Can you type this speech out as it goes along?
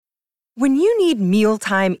When you need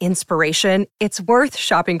mealtime inspiration, it's worth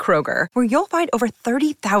shopping Kroger, where you'll find over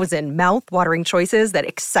 30,000 mouth-watering choices that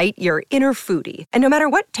excite your inner foodie. And no matter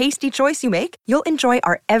what tasty choice you make, you'll enjoy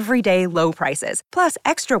our everyday low prices, plus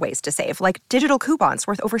extra ways to save, like digital coupons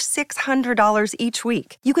worth over $600 each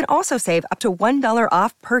week. You can also save up to $1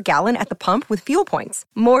 off per gallon at the pump with fuel points.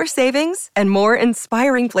 More savings and more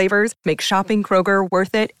inspiring flavors make shopping Kroger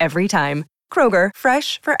worth it every time. Kroger,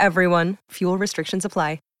 fresh for everyone. Fuel restrictions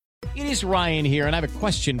apply. It is Ryan here, and I have a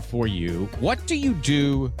question for you. What do you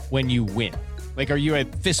do when you win? Like, are you a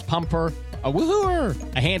fist pumper, a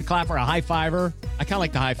woohooer, a hand clapper, a high fiver? I kind of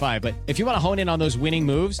like the high five, but if you want to hone in on those winning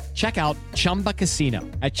moves, check out Chumba Casino.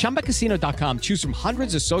 At ChumbaCasino.com, choose from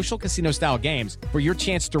hundreds of social casino-style games for your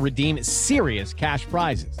chance to redeem serious cash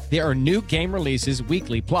prizes. There are new game releases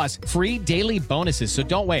weekly, plus free daily bonuses. So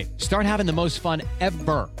don't wait. Start having the most fun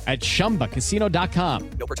ever at ChumbaCasino.com.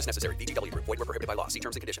 No purchase necessary. VGW Group. Void where prohibited by law. See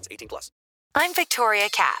terms and conditions. 18+. I'm Victoria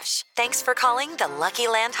Cash. Thanks for calling the Lucky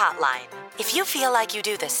Land Hotline. If you feel like you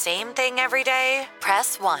do the same thing every day,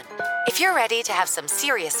 press 1. If you're ready to have some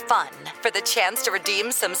serious fun for the chance to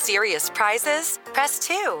redeem some serious prizes, press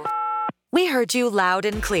 2. We heard you loud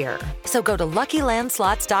and clear. So go to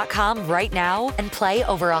LuckyLandSlots.com right now and play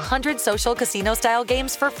over 100 social casino-style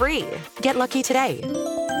games for free. Get lucky today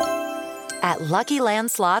at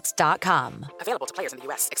LuckyLandSlots.com. Available to players in the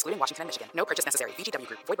U.S., excluding Washington and Michigan. No purchase necessary. VGW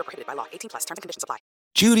Group. Void where prohibited by law. 18+. Terms and conditions apply.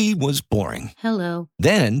 Judy was boring. Hello.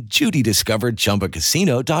 Then Judy discovered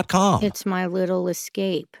ChumbaCasino.com. It's my little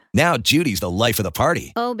escape. Now Judy's the life of the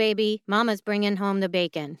party. Oh, baby, mama's bringing home the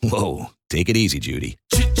bacon. Whoa, take it easy, Judy.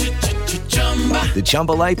 The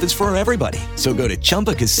Chumba life is for everybody. So go to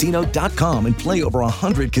ChumbaCasino.com and play over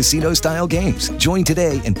 100 casino-style games. Join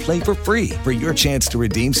today and play for free for your chance to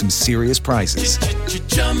redeem some serious prizes.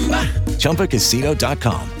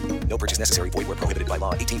 ChumbaCasino.com. No purchase necessary. Void where prohibited by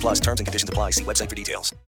law. 18+. Terms and conditions apply. See website for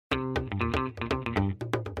details.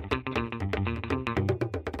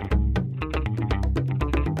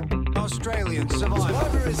 Australian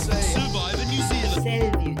Survivor is saying Survivor New Zealand.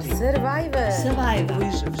 Survivor.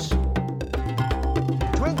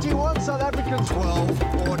 21 South Africans,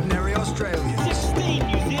 12 ordinary Australians. 16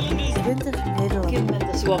 New Zealanders. 20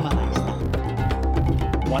 Nederlanders.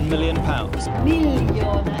 £1 million. Miljoenen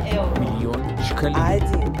euro. Miljoen shilling. 1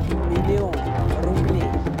 miljoen roebel.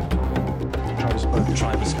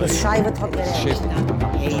 Beschrijven het ook weer eens.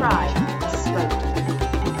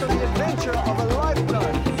 The adventure of a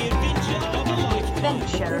lifetime.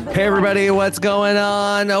 Hey everybody, what's going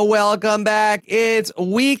on? Welcome back. It's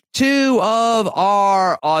week 2 of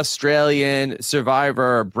our Australian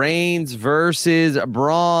Survivor Brains versus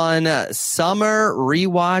Brawn summer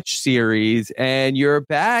rewatch series. And you're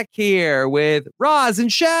back here with Roz and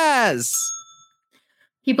Shaz.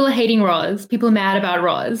 People are hating Roz. People are mad about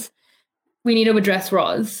Roz. We need to address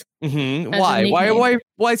Roz. Mm-hmm.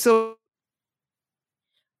 Why so?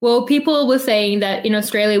 Well, people were saying that in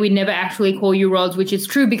Australia, we'd never actually call you Roz, which is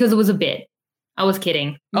true because it was a bit. I was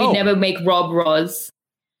kidding. We'd never make Rob Roz.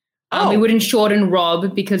 We wouldn't shorten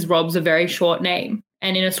Rob because Rob's a very short name.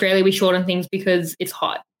 And in Australia, we shorten things because it's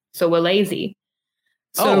hot. So we're lazy.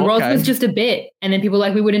 So Roz was just a bit. And then people were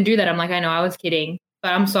like, we wouldn't do that. I'm like, I know, I was kidding.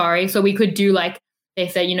 But I'm sorry. So we could do like, they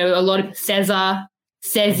said, you know, a lot of Cesar,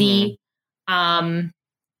 Cezi,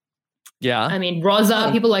 Yeah. I mean, Rosa.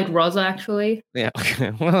 People like Rosa, actually. Yeah.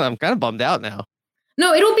 Well, I'm kind of bummed out now.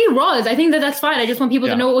 No, it'll be Roz. I think that's fine. I just want people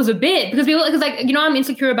to know it was a bit. Because like, you know, I'm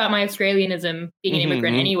insecure about my Australianism, being an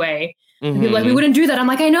immigrant anyway. Mm-hmm. People are like, we wouldn't do that. I'm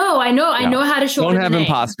like, I know how to shorten Don't have the name.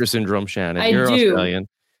 imposter syndrome, Shannon. You're do. Australian.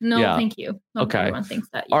 No, thank you. Not everyone thinks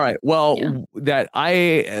that. All right. Well, that I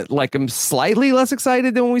am slightly less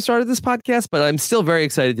excited than when we started this podcast, but I'm still very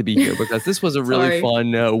excited to be here because this was a really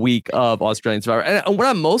fun week of Australian Survivor. And what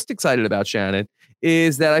I'm most excited about, Shannon,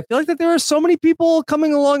 is that I feel like that there are so many people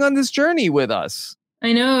coming along on this journey with us.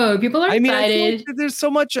 I know. People are excited. I feel like there's so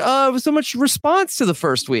much response to the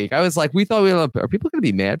first week. I was like, are people going to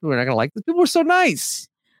be mad? We're not going to like this. People were so nice.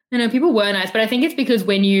 I know people were nice, but I think it's because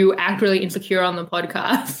when you act really insecure on the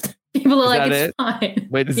podcast, people are like, it's fine.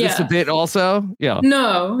 Wait, is this a bit also? Yeah.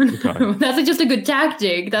 No, that's like just a good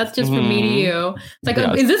tactic. That's just from me to you. It's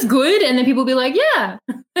like, is this good? And then people be like, yeah.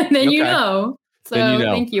 And then you know. So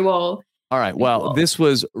thank you all. All right. Well, this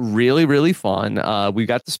was really, really fun. We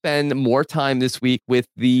got to spend more time this week with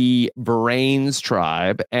the Brains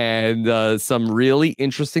tribe, and some really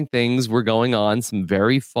interesting things were going on. Some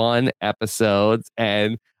very fun episodes,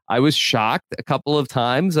 and I was shocked a couple of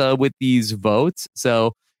times with these votes.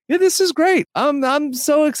 So yeah, this is great. I'm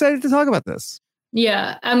so excited to talk about this.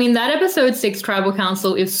 Yeah, I mean that episode 6 Tribal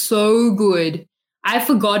Council is so good. I've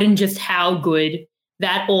forgotten just how good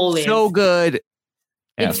That all is. So good.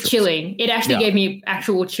 It's chilling. It actually gave me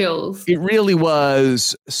actual chills. It really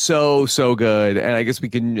was so good. And I guess we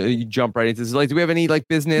can jump right into this. Like, do we have any like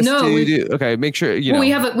business to do? Okay, make sure you know.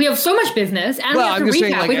 We have so much business, and we have to recap.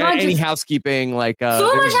 Saying, like, any housekeeping, like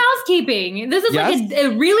so much housekeeping. This is like a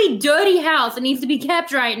really dirty house. It needs to be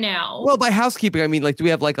kept right now. Well, by housekeeping, I mean like, do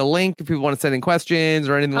we have like a link if people want to send in questions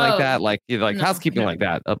or anything like that? Like, housekeeping like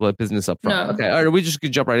that, business up front. No. Okay, all right, we just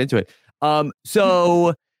could jump right into it.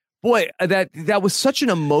 So. Boy, that was such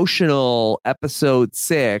an emotional episode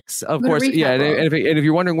 6. Of course, yeah. And if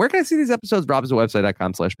you're wondering where can I see these episodes,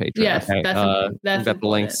 robbinswebsite.com/Patreon. Yes, okay? that's got the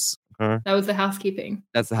links. That was the housekeeping.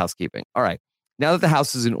 That's the housekeeping. All right. Now that the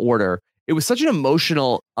house is in order, it was such an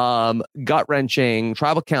emotional, gut wrenching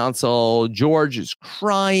tribal council. George is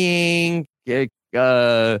crying.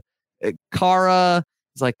 Kara.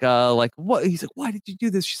 It's like what? He's like, why did you do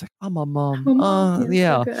this? She's like, I'm a mom.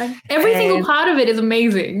 Yeah. So every single part of it is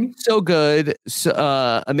amazing. So good. So,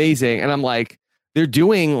 amazing. And I'm like, they're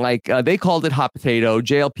doing like, they called it hot potato.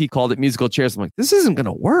 JLP called it musical chairs. I'm like, this isn't going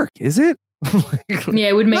to work, is it? Yeah,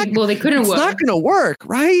 it would make, they couldn't work. It's not going to work,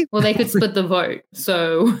 right? Well, they could split the vote.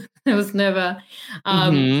 So it was never.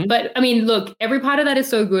 But I mean, look, every part of that is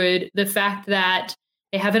so good. The fact that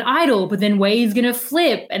they have an idol, but then Way's gonna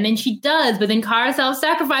flip, and then she does, but then Kara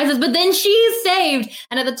self-sacrifices, but then she's saved.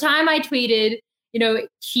 And at the time I tweeted,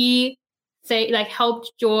 she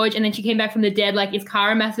helped George, and then she came back from the dead. Like, is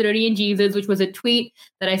Kara Macedonian Jesus? Which was a tweet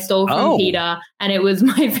that I stole from Peter, and it was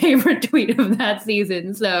my favorite tweet of that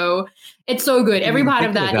season. So it's so good. Every part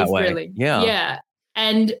of that is thrilling. Yeah.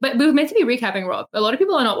 But we were meant to be recapping, Rob. A lot of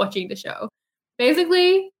people are not watching the show.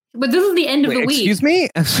 Basically. But this is the end of the week. Excuse me?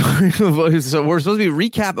 Sorry. So we're supposed to be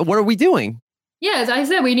recap. What are we doing? Yeah, as I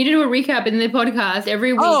said, we need to do a recap in the podcast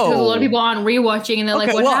every week because a lot of people aren't rewatching and they're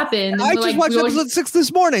like, what happened? And I just watched episode 6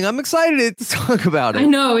 this morning. I'm excited to talk about it. I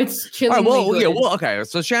know, it's chilling. Okay.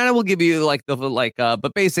 So Shannon will give you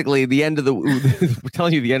but basically the end of the we're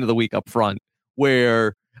telling you the end of the week up front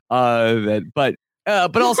where but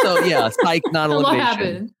also psych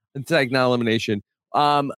non-elimination. Psych non-elimination.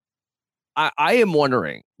 I am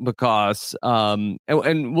wondering because and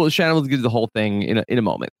Shannon will give the whole thing in a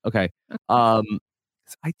moment. Okay. I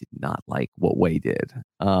did not like what Way did.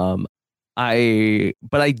 I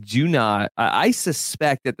do not. I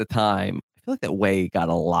suspect at the time I feel like that Way got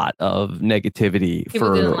a lot of negativity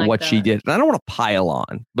for what she did, and I don't want to pile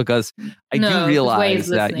on because I do realize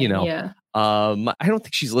that I don't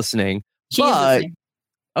think she's listening. She's listening.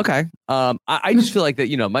 Okay. I just feel like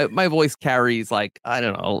that, my voice carries like, I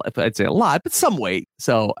don't know if I'd say a lot, but some weight.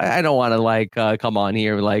 So I don't want to come on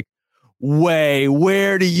here like, Way,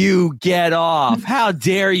 where do you get off? How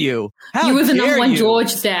dare you? You was the number one George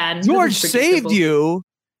stan. George saved you.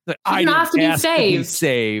 I didn't ask to be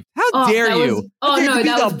saved. How dare you?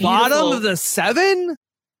 That was the bottom of the 7?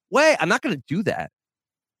 Way, I'm not going to do that.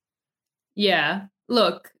 Yeah.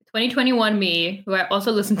 Look, 2021 me, who I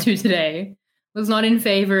also listened to today, was not in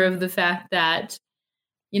favor of the fact that,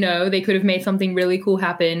 they could have made something really cool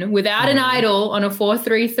happen without an idol on a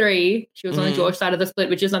 4-3-3. She was on the George side of the split,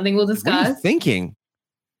 which is something we'll discuss. What are you thinking?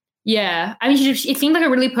 Yeah. I mean, it seemed like a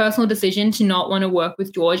really personal decision to not want to work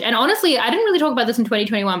with George. And honestly, I didn't really talk about this in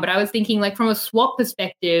 2021, but I was thinking like from a swap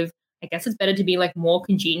perspective, I guess it's better to be like more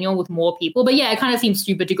congenial with more people. But yeah, it kind of seems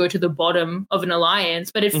stupid to go to the bottom of an alliance,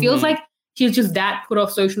 but it feels like she was just that put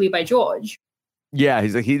off socially by George. Yeah,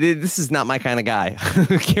 he's like, this is not my kind of guy.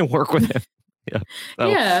 Can't work with him. Yeah. So,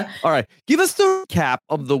 yeah. All right. Give us the recap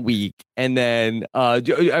of the week, and then do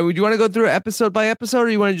you want to go through episode by episode, or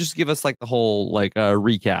you want to just give us like the whole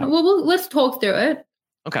recap? Well, let's talk through it.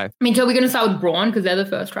 Okay. I mean, so we're going to start with Brawn because they're the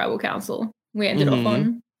first tribal council we ended off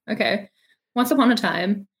on. Okay. Once upon a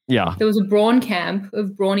time, there was a Brawn camp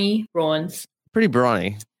of brawny Brawns. Pretty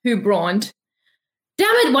brawny. Who brawned.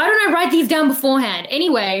 Damn it, why don't I write these down beforehand?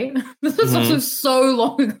 Anyway, this was also so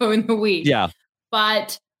long ago in the week. Yeah.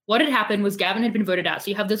 But what had happened was Gavin had been voted out. So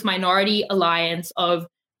you have this minority alliance of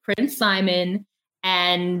Prince Simon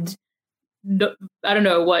and I don't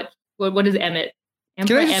know what is Emmett?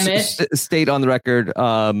 Emperor Can I just state on the record,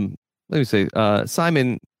 let me say,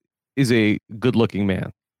 Simon is a good-looking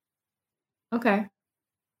man. Okay.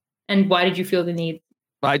 And why did you feel the need?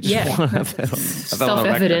 I just want to have that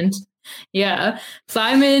self-evident. Yeah.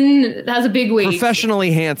 Simon has a big week.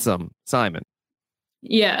 Professionally handsome, Simon.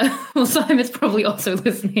 Yeah. Well, Simon's probably also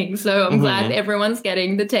listening. So I'm glad everyone's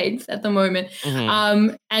getting the tapes at the moment.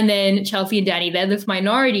 And then Chelsea and Danny, they're this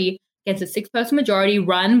minority, gets a 6-person majority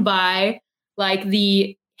run by like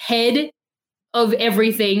the head of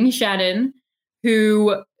everything, Shannon,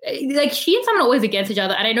 who like she and Simon are always against each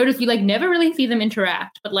other, and I noticed you like never really see them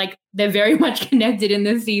interact, but like they're very much connected in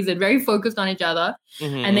this season, very focused on each other.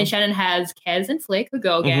 And then Shannon has Kez and Flick, the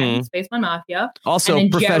girl gang, Spaceman Mafia, also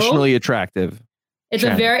professionally attractive. It's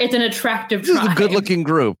an attractive tribe. This is a good looking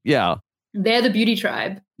group. Yeah, they're the beauty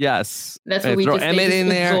tribe. Yes, that's what we throw just Emmett in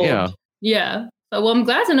there. Yeah. So, well, I'm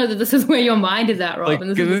glad to know that this is where your mind is at, Rob. Like,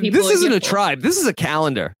 and this isn't a tribe. This is a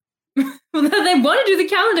calendar. Well, they want to do the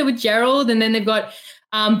calendar with Gerald, and then they've got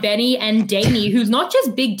Benny and Danny, who's not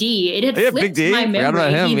just Big D. It had flipped Big D. my memory.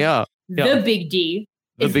 About him, The Big D.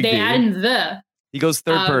 They add in the. He goes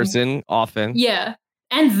third person often. Yeah,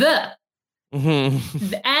 and the.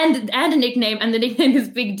 And a nickname, and the nickname is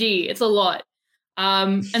Big D. It's a lot.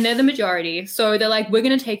 And they're the majority. So they're like, we're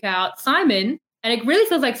going to take out Simon. And it really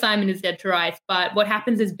feels like Simon is dead to rights. But what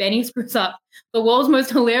happens is Benny screws up the world's most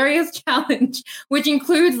hilarious challenge, which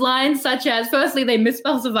includes lines such as, firstly, they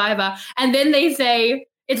misspell Survivor. And then they say,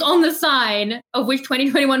 it's on the sign of which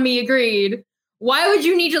 2021 me agreed. Why would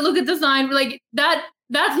you need to look at the sign? Like that's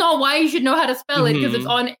not why you should know how to spell it, because it's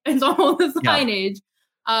on all the signage.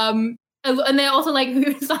 And they're also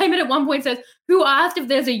like, Simon at one point says, who asked if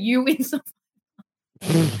there's a U in Survivor?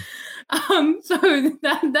 So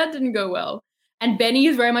that didn't go well. And Benny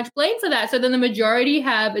is very much blamed for that. So then the majority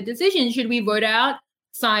have a decision. Should we vote out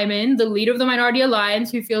Simon, the leader of the Minority Alliance,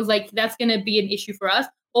 who feels like that's going to be an issue for us,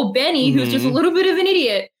 or Benny, who's just a little bit of an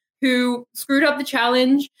idiot, who screwed up the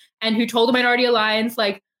challenge and who told the Minority Alliance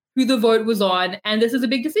like who the vote was on? And this is a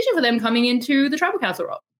big decision for them coming into the Tribal Council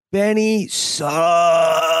role. Benny sucks.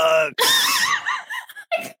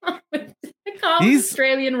 I can't with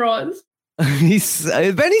Australian Roz. Benny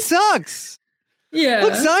sucks. Yeah.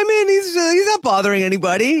 Look, Simon, he's not bothering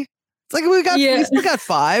anybody. It's like we still got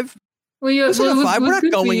 5. Well, we still got 5. We're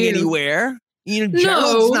not going anywhere.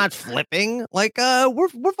 Gerald's not flipping. Like,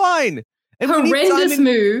 we're fine. And horrendous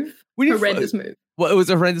move. Horrendous move. What, it was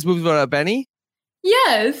a horrendous move about Benny?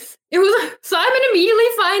 Yes. It was. Simon immediately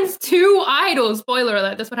finds 2 idols. Spoiler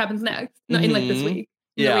alert. That's what happens next. Not in like this week.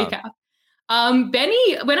 In the recap.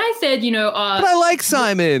 Benny, when I said, but I like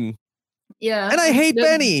Simon. Yeah. And I hate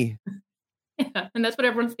Benny. Yeah, and that's what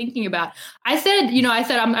everyone's thinking about. I said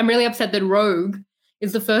I'm really upset that Rogue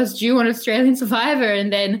is the first Jew on Australian Survivor,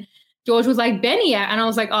 and then George was like Benny, and I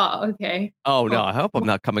was like, oh, okay. Oh no, I hope I'm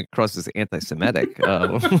not coming across as anti-Semitic.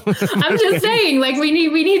 I'm just saying, like we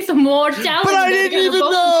need some more challenge. But I didn't even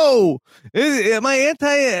know. Am I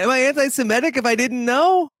anti-Semitic if I didn't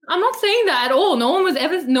know? I'm not saying that at all. No one was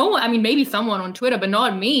ever. No one. I mean, maybe someone on Twitter, but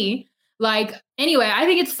not me. Like anyway, I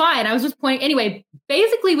think it's fine. I was just pointing. Anyway,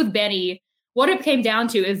 basically with Benny. What it came down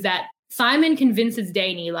to is that Simon convinces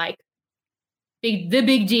Danny, like, the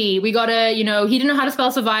Big D, we gotta, he didn't know how to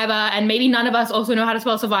spell Survivor, and maybe none of us also know how to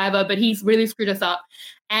spell Survivor, but he's really screwed us up.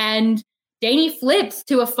 And Danny flips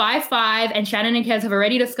to a 5-5, and Shannon and Kez have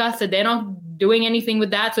already discussed that they're not doing anything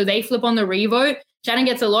with that, so they flip on the revote. Shannon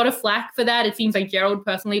gets a lot of flack for that. It seems like Gerald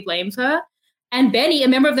personally blames her. And Benny, a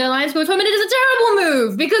member of the alliance, goes home, and it is a terrible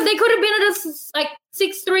move, because they could have been at a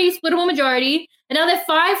 6-3 splittable majority, and now they're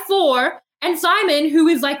 5-4. And Simon, who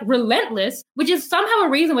is like relentless, which is somehow a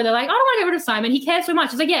reason where they're like, I don't want to get rid of Simon. He cares so much.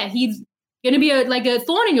 It's like, yeah, he's going to be a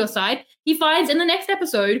thorn in your side. He finds in the next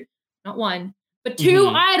episode, not 1, but 2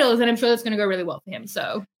 idols. And I'm sure that's going to go really well for him.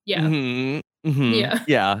 So, yeah.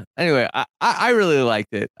 Yeah. Anyway, I really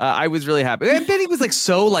liked it. I was really happy. And Benny was like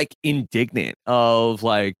so like indignant of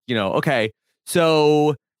like, okay,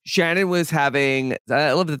 so Shannon was having.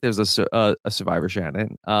 I love that there's a Survivor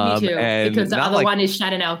Shannon. Me too, and because the other one is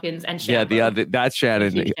Shannon Elkins and Shannon. Yeah, the other that's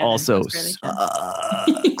Shannon. He also sucks.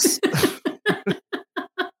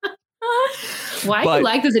 Why he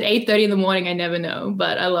like this at 8:30 in the morning? I never know,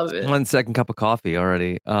 but I love it. 1 second cup of coffee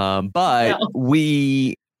already. But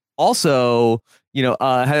we also,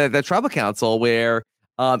 had that tribal council where.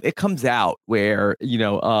 It comes out where,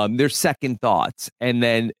 there's second thoughts. And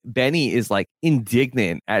then Benny is like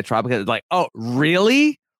indignant at Tribal. Like, oh,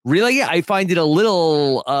 really? Really? Yeah, I find it a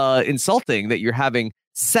little insulting that you're having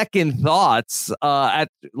second thoughts at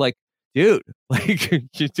like, dude, like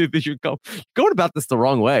you're going about this the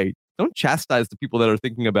wrong way. Don't chastise the people that are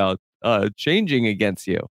thinking about changing against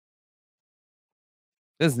you.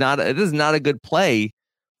 This is not a good play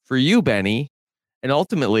for you, Benny. And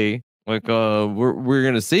ultimately, like we're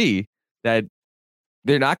gonna see that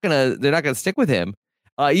they're not gonna stick with him.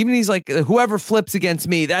 Even he's like, whoever flips against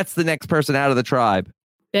me, that's the next person out of the tribe.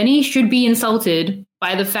 Benny should be insulted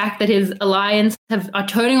by the fact that his alliance are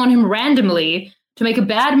turning on him randomly to make a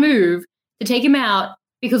bad move to take him out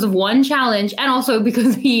because of one challenge, and also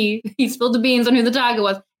because he spilled the beans on who the target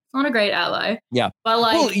was. It's not a great ally. Yeah, but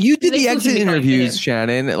like, well, you did the exit interviews,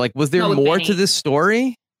 Shannon. Like, was there more to this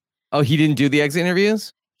story? Oh, he didn't do the exit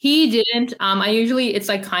interviews? He didn't. It's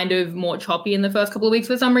like kind of more choppy in the first couple of weeks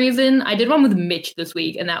for some reason. I did one with Mitch this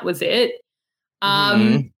week and that was it.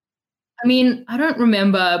 I mean, I don't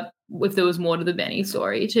remember if there was more to the Benny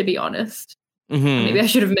story, to be honest. Maybe I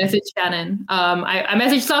should have messaged Shannon. I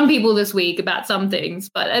messaged some people this week about some things,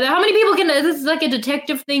 but how many people this is like a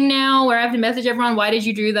detective thing now where I have to message everyone, why did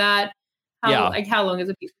you do that? How long is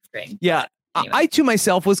a piece of string? Yeah. Anyway. I to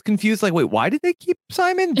myself was confused, like, wait, why did they keep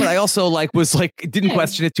Simon? But I also didn't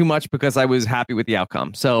question it too much because I was happy with the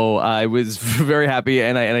outcome. So I was very happy,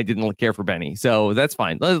 and I didn't care for Benny. So that's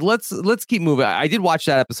fine. Let's keep moving. I did watch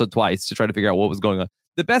that episode twice to try to figure out what was going on.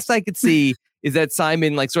 The best I could see is that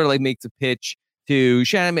Simon makes a pitch to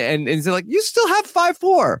Shannon and said, like, you still have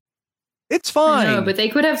 5-4. It's fine. No, but they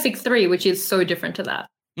could have 6-3, which is so different to that.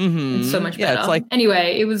 It's so much better. It's like,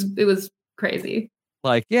 anyway, it was crazy.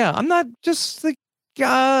 Like, yeah, I'm not just like,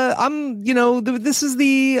 I'm, this is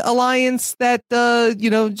the alliance that,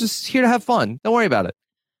 just here to have fun. Don't worry about it.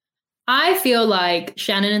 I feel like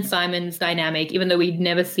Shannon and Simon's dynamic, even though we'd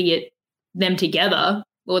never see them together,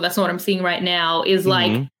 well, that's not what I'm seeing right now, is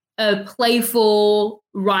like a playful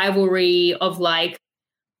rivalry of like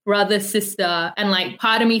brother, sister. And like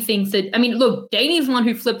part of me thinks that, I mean, look, Danny's the one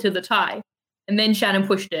who flipped to the tie and then Shannon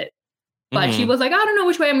pushed it. But she was like, I don't know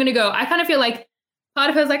which way I'm going to go. I kind of feel like part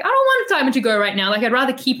of her is like, I don't want Simon to go right now. Like, I'd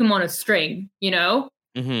rather keep him on a string,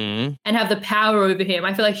 and have the power over him.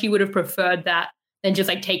 I feel like she would have preferred that than just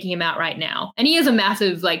like taking him out right now. And he is a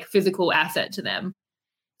massive like physical asset to them.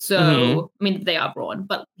 So, I mean, they are Brawn,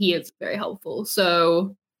 but he is very helpful.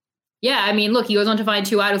 So, yeah, I mean, look, he goes on to find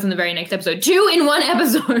 2 idols in the very next episode. 2 in one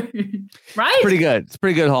episode, right? It's pretty good. It's a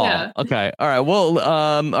pretty good haul. Yeah. Okay. All right. Well,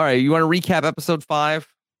 all right. You want to recap episode 5?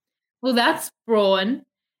 Well, that's Brawn.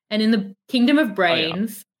 And in the Kingdom of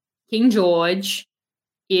Brains, King George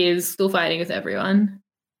is still fighting with everyone.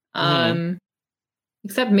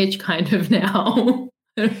 Except Mitch kind of now.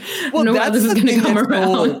 Well, that's the thing that's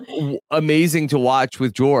so amazing to watch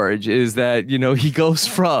with George is that, he goes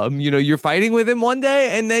from, you're fighting with him one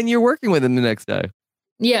day and then you're working with him the next day.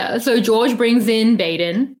 Yeah. So George brings in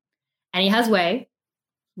Baden and he has Way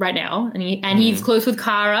right now. And he's close with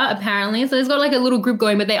Kara, apparently. So he's got like a little group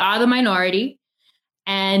going, but they are the minority.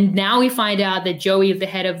 And now we find out that Joey is the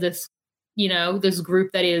head of this, this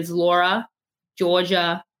group that is Laura,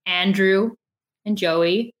 Georgia, Andrew, and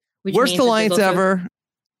Joey. Worst alliance ever.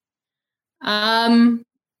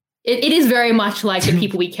 It is very much like the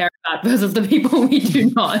people we care about versus the people we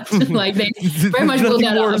do not. Like they very much build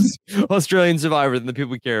that up. Australian Survivor than the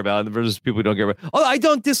people we care about versus people we don't care about. Oh, I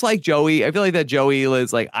don't dislike Joey. I feel like that Joey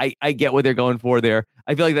is like I get what they're going for there.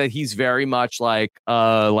 I feel like that he's very much like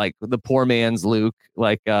the poor man's Luke.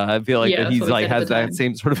 Like I feel like that he's like has that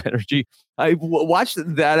same sort of energy. I watched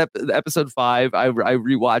that episode 5. I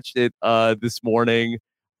rewatched it this morning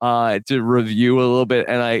to review a little bit,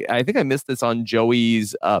 and I think I missed this on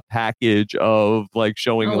Joey's package of like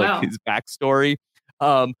showing his backstory.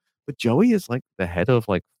 But Joey is like the head of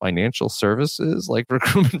like financial services, like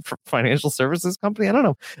recruitment for financial services company. I don't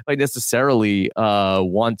know if I necessarily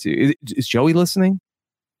want to. Is Joey listening?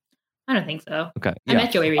 I don't think so. Okay, I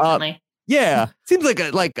met Joey recently. Yeah, seems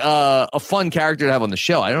like a fun character to have on the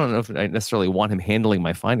show. I don't know if I necessarily want him handling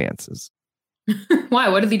my finances. Why?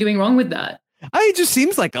 What is he doing wrong with that? It just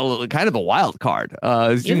seems like a little kind of a wild card.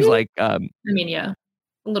 It seems like I mean, yeah,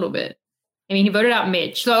 a little bit. I mean, he voted out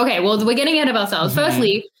Mitch. So okay, well, we're getting ahead of ourselves.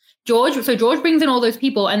 Firstly, George brings in all those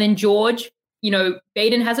people, and then George,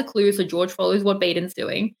 Baden has a clue, so George follows what Baden's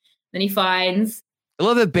doing. Then he finds. I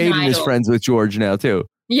love that Baden is friends with George now too.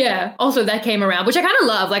 Yeah. Also, that came around, which I kind of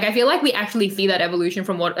love. Like, I feel like we actually see that evolution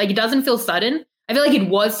from what, like, it doesn't feel sudden. I feel like it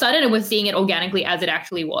was sudden, and we're seeing it organically as it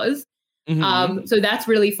actually was. So that's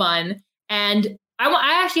really fun. And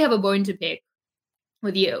I actually have a bone to pick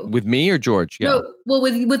with you. With me or George? Yeah. No, well,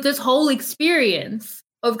 with this whole experience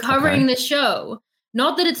of covering this show.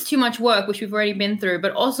 Not that it's too much work, which we've already been through,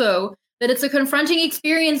 but also that it's a confronting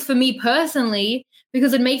experience for me personally,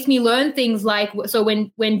 because it makes me learn things like, so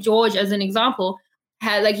when George, as an example,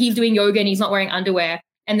 had like he's doing yoga and he's not wearing underwear,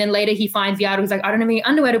 and then later he finds the article, he's like, I don't have any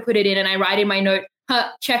underwear to put it in, and I write in my note,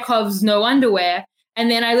 Chekhov's no underwear, and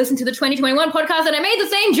then I listened to the 2021 podcast and I made the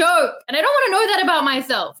same joke, and I don't want to know that about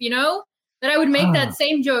myself, that I would make that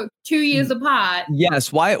same joke 2 years apart.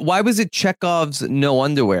 Yes. Why was it Chekhov's no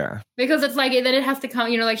underwear? Because it's like, then it has to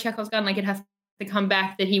come, like Chekhov's gun, like it has to come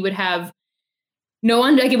back that he would have no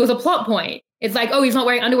underwear. Like it was a plot point. It's like, oh, he's not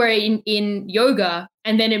wearing underwear in yoga.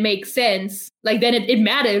 And then it makes sense. Like then it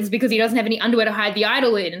matters because he doesn't have any underwear to hide the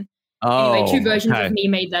idol in. Anyway, two versions of me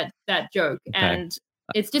made that joke. Okay. And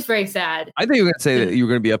it's just very sad. I think you were going to say that you were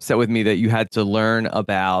going to be upset with me that you had to learn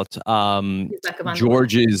about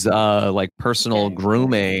George's like personal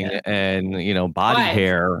grooming and body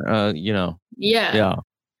hair. Yeah.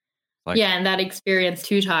 And that experience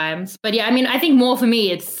 2 times. But yeah, I mean, I think more for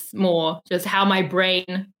me, it's more just how my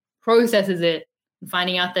brain processes it, and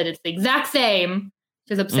finding out that it's the exact same,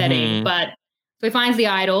 which is upsetting. But so he finds the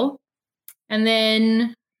idol, and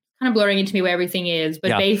then kind of blurring into me where everything is.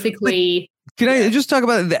 But basically, can I just talk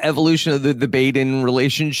about the evolution of the Baden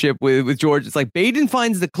relationship with George? It's like Baden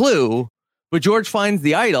finds the clue, but George finds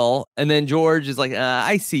the idol, and then George is like,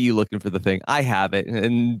 I see you looking for the thing. I have it.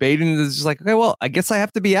 And Baden is just like, okay, well, I guess I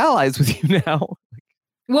have to be allies with you now.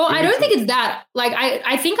 Well, I don't think it's that. Like,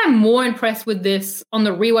 I think I'm more impressed with this on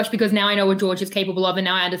the rewatch because now I know what George is capable of, and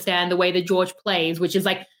now I understand the way that George plays, which is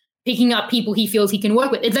like picking up people he feels he can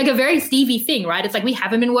work with. It's like a very Stevie thing, right? It's like we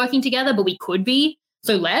haven't been working together, but we could be,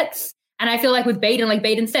 so let's. And I feel like with Baden, like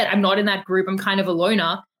Baden said, I'm not in that group. I'm kind of a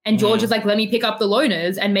loner. And George is like, let me pick up the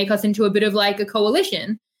loners and make us into a bit of like a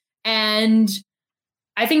coalition. And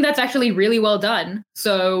I think that's actually really well done.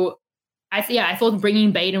 So I thought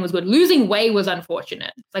bringing Baden was good. Losing Wei was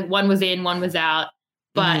unfortunate. It's like one was in, one was out.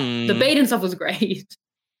 But the Baden stuff was great.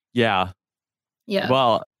 Yeah. Yeah.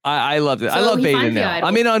 Well, I loved it. So I love Baden now.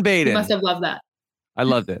 I'm in on Baden. You must have loved that. I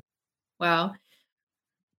loved it. Wow.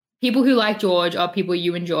 People who like George are people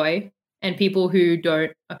you enjoy. And people who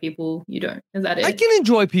don't are people you don't. Is that it? I can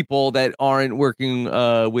enjoy people that aren't working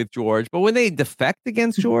with George, but when they defect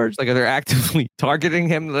against George, like they're actively targeting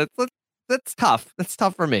him, that's tough. That's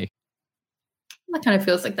tough for me. That kind of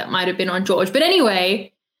feels like that might have been on George. But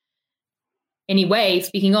anyway,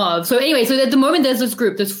 speaking of, so at the moment there's this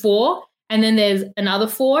group, there's 4, and then there's another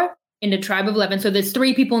 4 in the tribe of 11. So there's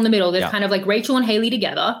 3 people in the middle. There's kind of like Rachel and Haley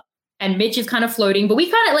together, and Mitch is kind of floating, but we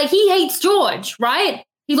kind of like, he hates George, right?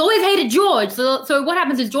 He's always hated George. So what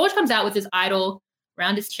happens is George comes out with this idol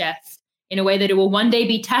around his chest in a way that it will one day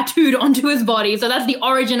be tattooed onto his body. So that's the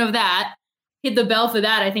origin of that. Hit the bell for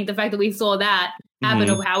that. I think the fact that we saw that happen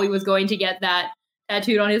of how he was going to get that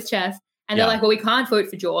tattooed on his chest. And they're like, well, we can't vote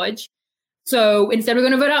for George. So instead we're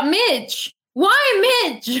going to vote out Mitch. Why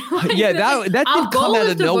Mitch? Yeah, that did come out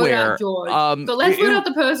of nowhere. So let's vote out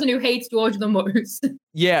the person who hates George the most.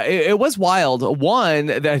 Yeah, it was wild. One,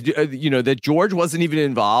 that that George wasn't even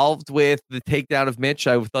involved with the takedown of Mitch.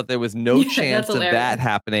 I thought there was no chance of that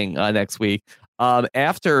happening next week.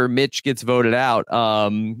 After Mitch gets voted out,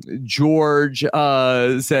 George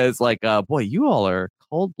says like, boy, you all are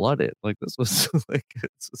cold-blooded. Like this was like,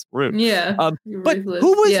 it's just rude. Yeah. But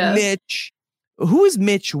who was Mitch? Who is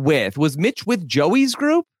Mitch with? Was Mitch with Joey's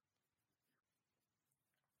group?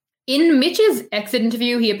 In Mitch's exit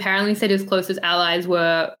interview, he apparently said his closest allies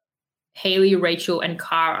were Haley, Rachel, and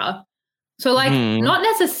Cara. So, like, not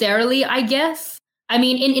necessarily, I guess. I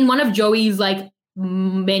mean, in one of Joey's, like,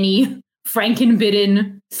 many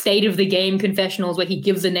Frankenbitten state of the game confessionals where he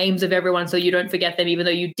gives the names of everyone so you don't forget them, even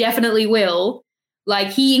though you definitely will, like,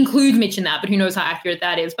 he includes Mitch in that, but who knows how accurate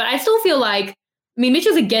that is. But I still feel like, I mean, Mitch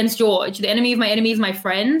is against George. The enemy of my enemy is my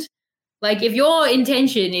friend. Like, if your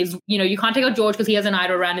intention is, you can't take out George because he has an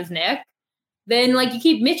idol around his neck, then, like, you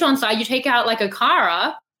keep Mitch on side. You take out, like, a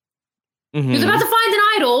Cara who's about to find an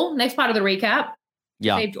idol. Next part of the recap.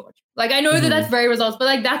 Yeah. Save George. Like, I know that that's very results, but,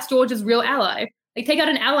 like, that's George's real ally. Like, take out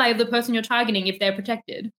an ally of the person you're targeting if they're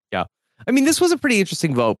protected. Yeah. I mean, this was a pretty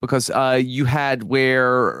interesting vote because you had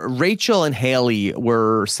where Rachel and Haley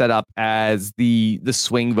were set up as the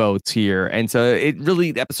swing votes here. And so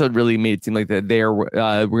the episode really made it seem like that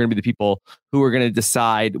we're going to be the people who are going to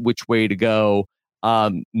decide which way to go.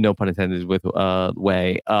 No pun intended with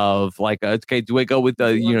way of like, okay, do I go with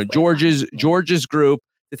George's group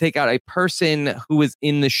to take out a person who was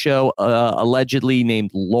in the show allegedly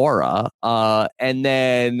named Laura? And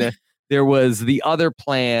then there was the other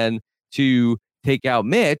plan to take out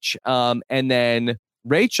Mitch, and then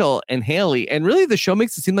Rachel and Haley. And really the show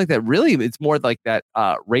makes it seem like that really it's more like that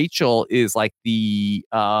Rachel is like the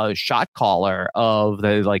shot caller of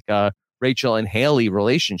the like Rachel and Haley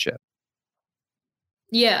relationship.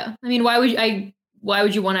 Yeah. I mean, why would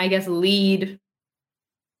you want to, I guess, lead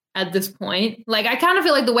at this point? Like, I kind of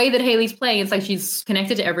feel like the way that Haley's playing, it's like she's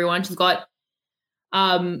connected to everyone. She's got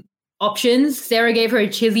options. Sarah gave her a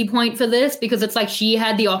chizzy point for this because it's like she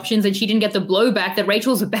had the options and she didn't get the blowback that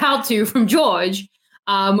Rachel's about to from George,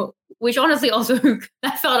 which honestly also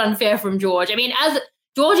that felt unfair from George. I mean, as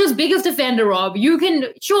George's biggest defender, Rob, you can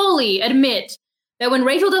surely admit that when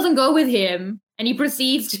Rachel doesn't go with him and he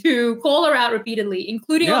proceeds to call her out repeatedly,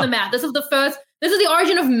 including on the mat, this is the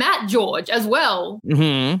origin of Matt George as well.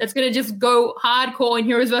 That's going to just go hardcore in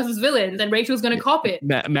Heroes versus Villains and Rachel's going to cop it.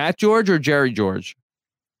 Matt George or Jerry George?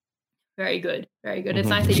 Very good. Very good. It's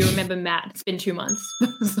nice that you remember Matt. It's been 2 months.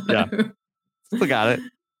 So, Yeah. Still got it.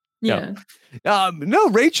 yeah. No,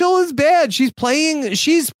 Rachel is bad. She's playing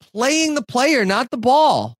the player, not the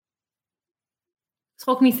ball.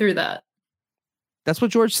 Talk me through that. That's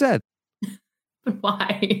what George said. But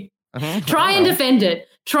why? Try and defend it.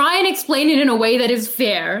 Try and explain it in a way that is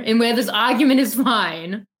fair and where this argument is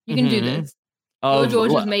fine. You can do this.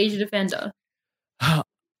 George is major defender.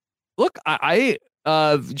 Look, I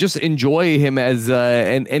just enjoy him as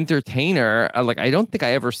an entertainer. Like, I don't think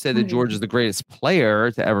I ever said that George is the greatest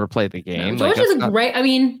player to ever play the game. No, George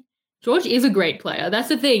is a great player. That's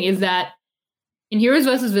the thing, is that in Heroes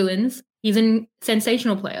versus Villains, he's a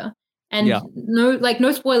sensational player. And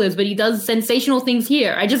no spoilers, but he does sensational things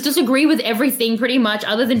here. I just disagree with everything pretty much,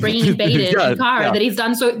 other than bringing in Baden and Kara that he's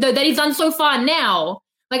done so far now.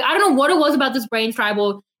 Like, I don't know what it was about this Brains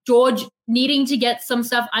tribal, George needing to get some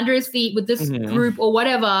stuff under his feet with this group or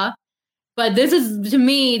whatever. But this is, to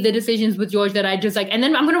me, the decisions with George that I just like. And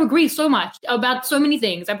then I'm going to agree so much about so many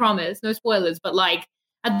things. I promise, no spoilers. But like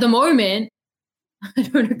at the moment, I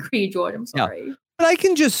don't agree, George. I'm sorry. Yeah. But I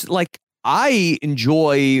can just I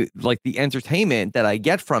enjoy like the entertainment that I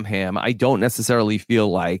get from him. I don't necessarily feel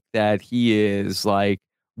like that he is like,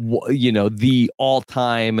 the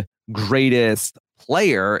all-time greatest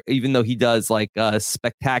player, even though he does like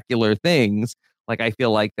spectacular things. Like, I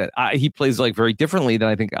feel like that he plays like very differently than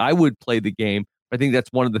I think I would play the game. I think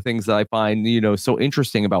that's one of the things that I find, so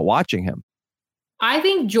interesting about watching him. I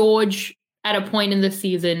think George, at a point in the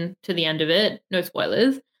season to the end of it, no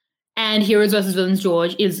spoilers, and Heroes vs. Villains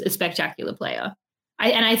George is a spectacular player.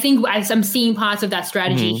 I think I'm seeing parts of that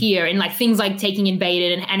strategy here, and like things like taking in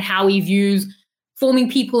Baden and how he views forming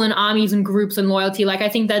people in armies and groups and loyalty. Like, I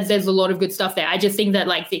think that there's a lot of good stuff there. I just think that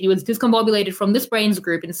like he was discombobulated from this Brains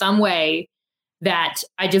group in some way that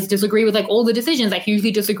I just disagree with, like all the decisions. I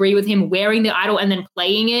hugely disagree with him wearing the idol and then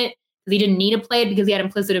playing it because he didn't need to play it because he had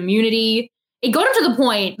implicit immunity. It got him to the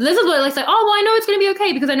point. This is what I like, oh, well, I know it's going to be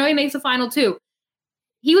okay because I know he makes the final two.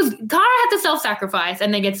 Kara had to self-sacrifice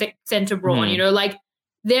and then get sent to Brawn. Like,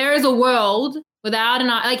 there is a world without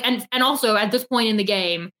and also at this point in the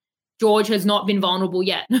game, George has not been vulnerable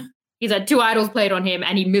yet. He's had 2 idols played on him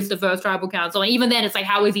and he missed the first tribal council. And even then it's like,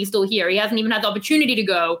 how is he still here? He hasn't even had the opportunity to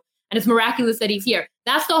go. And it's miraculous that he's here.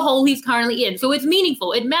 That's the hole he's currently in. So it's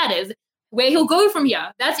meaningful. It matters where he'll go from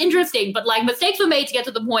here. That's interesting. But like, mistakes were made to get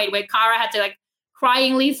to the point where Kara had to like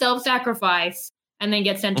cryingly self-sacrifice and then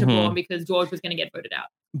get sent to Brawn because George was going to get voted out.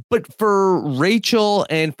 But for Rachel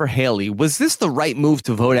and for Haley, was this the right move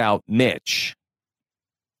to vote out Mitch?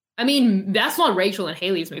 I mean, that's not Rachel and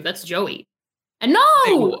Haley's move. That's Joey. And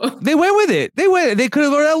no! They went with it. They could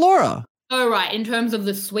have voted out Laura. Oh, right. In terms of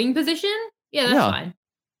the swing position? Yeah, that's fine.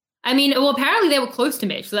 I mean, well, apparently they were close to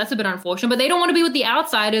Mitch, so that's a bit unfortunate. But they don't want to be with the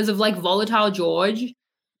outsiders of, like, volatile George.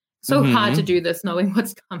 So hard to do this knowing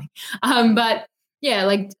what's coming. But, yeah,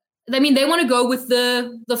 like, I mean, they want to go with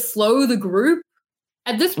the flow of the group.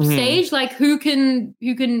 At this stage, like, who can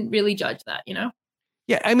really judge that,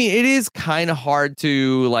 Yeah, I mean, it is kind of hard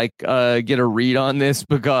to like get a read on this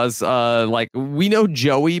because like we know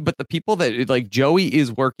Joey, but the people that like Joey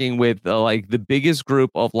is working with like the biggest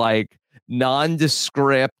group of like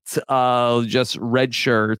nondescript just red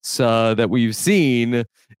shirts that we've seen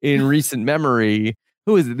in recent memory.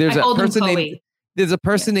 Who is it? There's a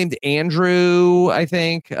person named Andrew, I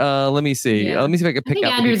think. Let me see. Yeah. Let me see if I can pick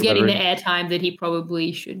up. Andrew's getting the airtime that he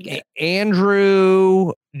probably should get.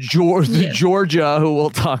 Andrew, Georgia, who we'll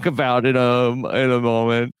talk about in a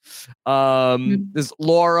moment. There's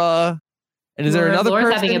Laura, and is there another Laura's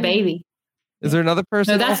person? Having a baby. Is there another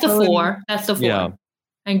person? No, that's the 4. That's the 4. Yeah.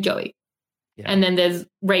 And Joey. Yeah. And then there's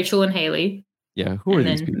Rachel and Haley. Yeah, who are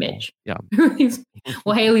these people? Mitch. Yeah.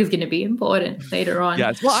 Well, Haley's going to be important later on.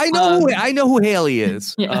 Yes. Well, I know who Haley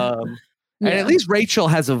is. And at least Rachel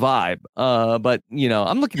has a vibe. But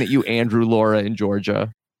I'm looking at you, Andrew, Laura, and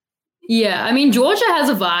Georgia. Yeah, I mean, Georgia has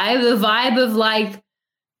a vibe. The vibe of like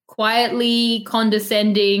quietly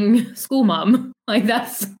condescending school mom. Like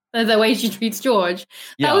that's the way she treats George.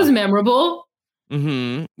 That was memorable.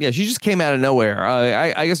 Yeah, she just came out of nowhere.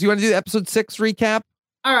 I guess you want to do the episode 6 recap.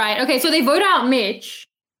 All right. Okay. So they vote out Mitch.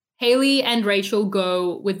 Haley and Rachel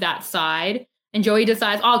go with that side. And Joey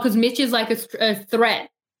decides, because Mitch is like a threat.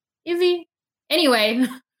 Is he? Anyway,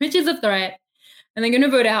 Mitch is a threat. And they're going to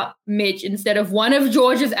vote out Mitch instead of one of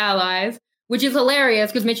George's allies, which is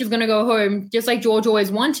hilarious because Mitch is going to go home just like George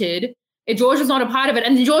always wanted. And George is not a part of it.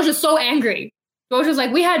 And then George is so angry. George is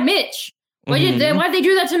like, we had Mitch. Why'd they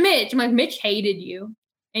do that to Mitch? I'm like, Mitch hated you.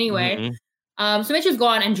 Anyway. So Mitch is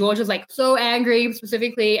gone and George is like so angry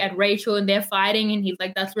specifically at Rachel and they're fighting and he's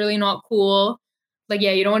like, that's really not cool. Like,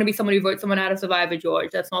 yeah, you don't want to be someone who votes someone out of Survivor, George.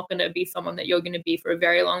 That's not going to be someone that you're going to be for a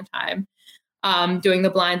very long time, doing the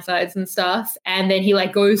blind sides and stuff. And then he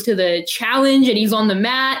like goes to the challenge and he's on the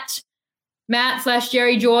Matt /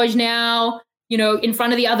 Jerry George now, you know, in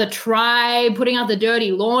front of the other tribe, putting out the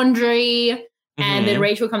dirty laundry. And then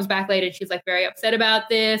Rachel comes back later and she's like very upset about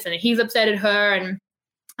this, and he's upset at her, and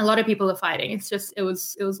a lot of people are fighting. It's just, it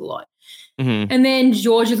was a lot. And then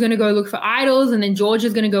George is going to go look for idols, and then George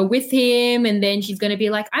is going to go with him, and then she's going to be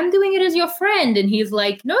like, I'm doing it as your friend. And he's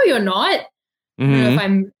like, no, you're not. I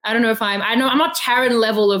know I'm not Taran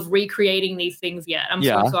level of recreating these things yet. I'm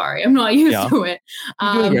so sorry. I'm not used to it.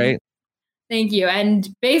 You're doing great. Thank you. And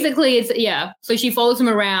basically it's, so she follows him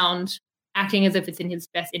around acting as if it's in his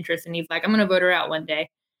best interest. And he's like, I'm going to vote her out one day.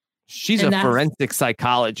 She's a forensic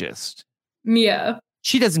psychologist. Yeah.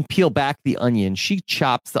 She doesn't peel back the onion. She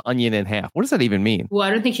chops the onion in half. What does that even mean? Well, I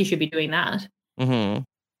don't think she should be doing that.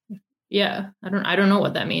 Yeah. I don't know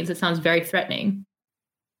what that means. It sounds very threatening.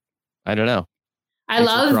 I don't know. I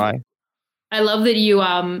love that you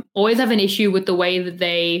always have an issue with the way that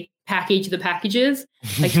they package the packages.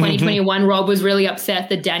 Like 2021, Rob was really upset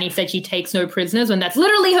that Danny said she takes no prisoners when that's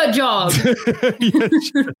literally her job.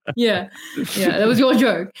 Yeah, that was your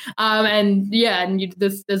joke. And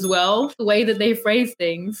this as well, the way that they phrase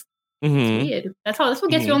things, it's weird. That's what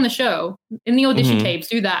gets you on the show. In the audition tapes,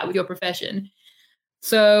 do that with your profession.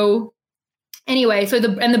 So anyway,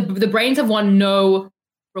 the Brains have won no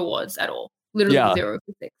rewards at all. Literally 0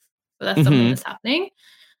 for 6. So that's something that's happening.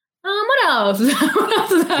 What else? What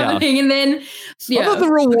else is happening? And then, although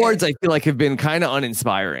the rewards I feel like have been kind of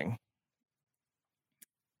uninspiring.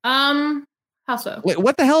 How so? Wait,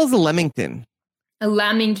 what the hell is a Lamington? A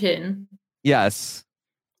Lamington. Yes.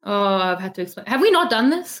 Oh, I've had to explain. Have we not done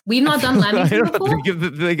this? We've not done Lamington before?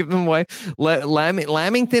 They give them away.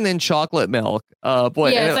 Lamington and chocolate milk. Boy,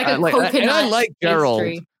 yeah, it's like a coconut. And I like Gerald.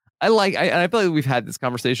 Pastry. I feel like we've had this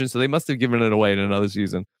conversation, so they must have given it away in another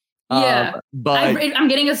season. Yeah, but I'm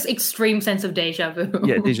getting an extreme sense of deja vu.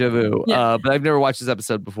 Yeah, deja vu. Yeah. But I've never watched this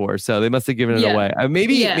episode before, so they must have given it away.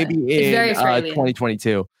 Maybe in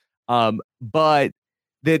 2022. But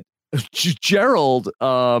that Gerald,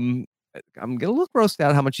 I'm gonna look grossed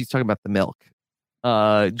out how much he's talking about the milk.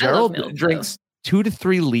 Gerald drinks 2 to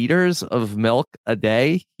 3 liters of milk a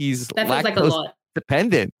day. He's that feels like a lot.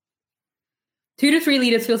 Dependent. 2 to 3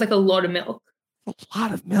 liters feels like a lot of milk. A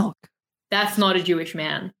lot of milk. That's not a Jewish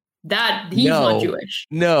man. He's not Jewish.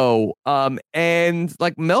 No. And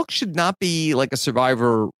like milk should not be like a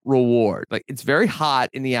Survivor reward. Like it's very hot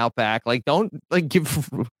in the outback. Like don't like give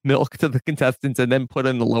milk to the contestants and then put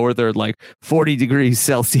in the lower third like 40 degrees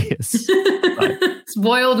Celsius.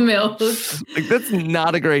 Spoiled milk. Like that's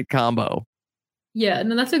not a great combo. Yeah,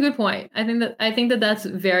 no, that's a good point. I think that that's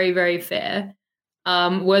very, very fair.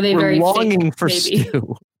 We're very longing for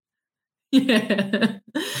stew. Yeah.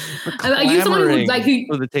 Are you someone who like do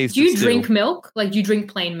you drink milk? Like do you drink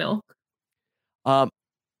plain milk? Because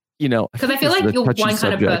I feel like you're one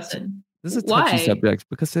kind of person. This is a touchy subject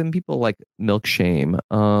because then people like milk shame.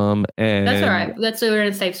 And that's all right. We're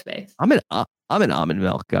in a safe space. I'm an almond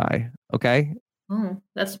milk guy. Okay. Oh,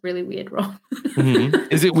 that's really weird, Rob.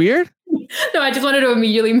 Is it weird? No, I just wanted to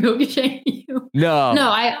immediately milk shame you. No.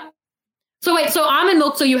 So wait, so almond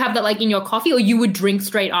milk, so you have that like in your coffee, or you would drink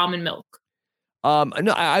straight almond milk?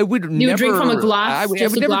 No, I would never. You would drink from a glass,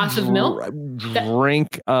 just a glass of milk?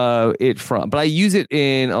 Drink it from, but I use it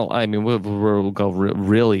in, we'll go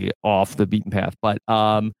really off the beaten path, but,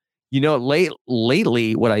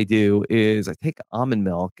 lately what I do is I take almond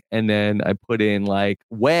milk and then I put in like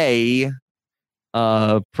whey,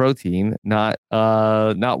 protein, not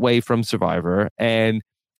whey from Survivor, and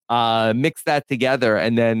mix that together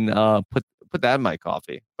and then put that in my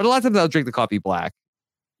coffee. But a lot of times I'll drink the coffee black.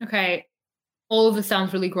 Okay. All of this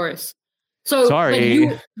sounds really gross. So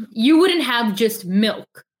sorry, you wouldn't have just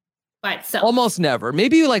milk by itself. Almost never.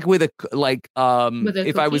 Maybe like with a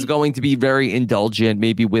if I was going to be very indulgent,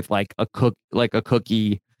 maybe with like a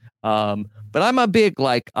cookie. But I'm a big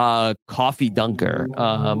like coffee dunker,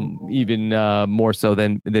 even more so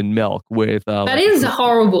than milk. With that is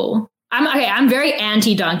horrible. I'm very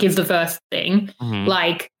anti-dunk is the first thing.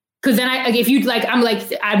 Like. Because then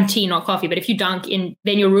I'm tea, not coffee. But if you dunk in,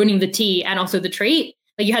 then you're ruining the tea and also the treat.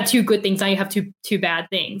 Like you had 2 good things, now you have two bad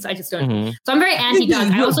things. I just don't. So I'm very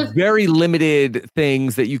anti-dunk. I also very limited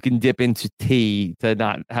things that you can dip into tea to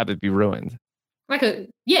not have it be ruined. Exactly.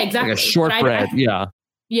 Like a shortbread.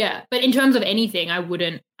 Yeah, but in terms of anything, I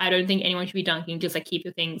don't think anyone should be dunking. Just like keep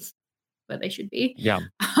your things where they should be. Yeah.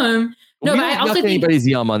 No, but I also think anybody's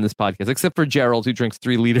yum on this podcast, except for Gerald, who drinks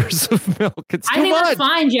 3 liters of milk. It's too much. That's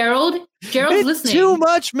fine, Gerald. Gerald's listening. Too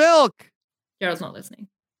much milk. Gerald's not listening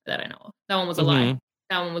that I know of. That one was a lie.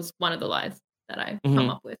 That one was one of the lies that I come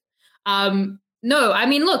up with. No, I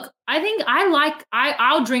mean, look, I think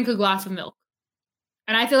I'll drink a glass of milk.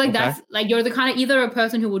 And I feel like that's like, you're the kind of either a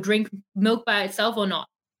person who will drink milk by itself or not,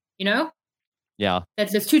 you know? Yeah.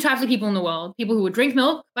 There's two types of people in the world. People who would drink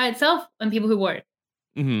milk by itself and people who won't.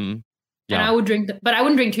 Mm-hmm. Yeah. And I would drink, but I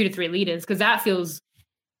wouldn't drink 2 to 3 liters because that feels,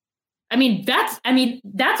 that's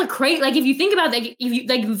a crate. Like if you think about like,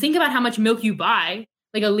 if you think about how much milk you buy,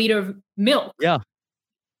 like a liter of milk. Yeah.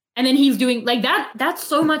 And then he's doing like that. That's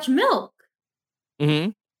so much milk.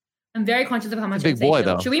 Mm-hmm. I'm very conscious of how much. Big boy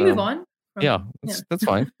though. Should we move on? That's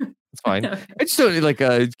fine. That's fine. Okay. I just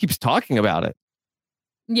don't keeps talking about it.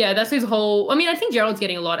 Yeah, that's his whole. I think Gerald's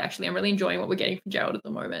getting a lot. Actually, I'm really enjoying what we're getting from Gerald at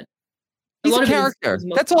the moment. He's a character.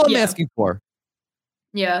 That's all I'm asking for.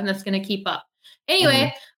 Yeah, and that's gonna keep up.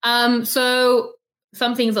 Anyway, so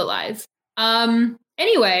some things are lies.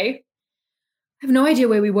 Anyway, I have no idea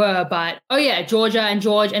where we were, but Georgia and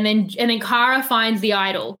George, and then Kara finds the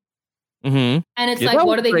idol. Mm-hmm. And it's like,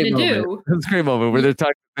 what are they going to do? That's a great moment where they're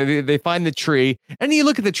talking. They find the tree, and you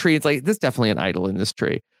look at the tree. It's like, there's definitely an idol in this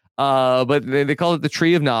tree. But they call it the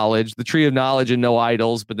tree of knowledge, and no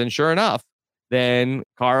idols. But then, sure enough, then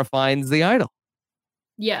Kara finds the idol.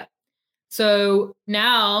 Yeah. So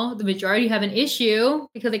now the majority have an issue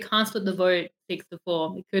because they can't split the vote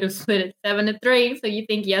 6-4. They could have split it 7-3. So you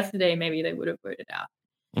think yesterday maybe they would have voted out.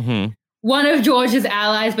 Mm-hmm. One of George's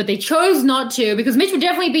allies, but they chose not to because Mitch would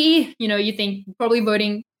definitely be, you think, probably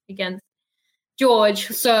voting against George.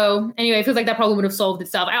 So anyway, it feels like that problem would have solved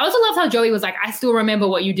itself. I also loved how Joey was like, I still remember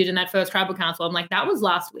what you did in that first tribal council. I'm like, that was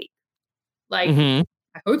last week. Like, I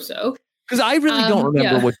hope so. Because I really don't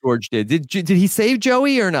remember what George did. Did he save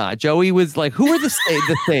Joey or not? Joey was like, who are the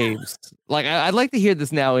saves? Like, I'd like to hear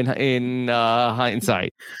this now in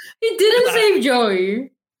hindsight. He didn't save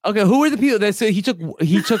Joey. Okay, who are the people that say he took what?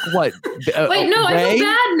 Wait, no, I feel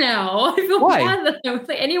bad now. I feel bad that I was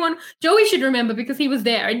like, Joey should remember because he was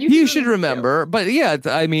there, and you should remember. But yeah,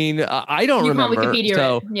 I mean, I don't remember. Can't Wikipedia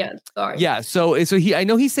so it. Yeah, sorry. Yeah, so I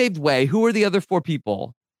know he saved Way. Who are the other 4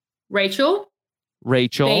 people? Rachel,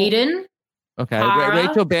 Baden. Okay, Kara,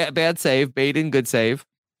 Rachel, bad save. Baden, good save.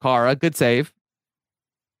 Kara, good save.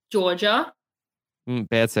 Georgia,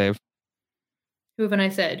 bad save. Who haven't I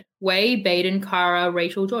said? Way, Baden, Kara,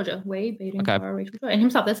 Rachel, Georgia. Way, Baden, Kara, Rachel, Georgia. And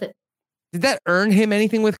himself, that's it. Did that earn him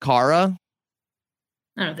anything with Kara?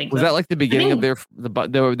 I don't think Was so. that like the beginning of their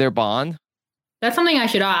bond? That's something I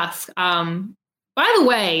should ask. By the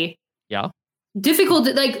way, difficult.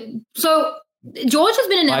 So George has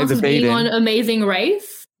been announced as being on Amazing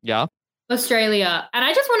Race. Yeah. Australia. And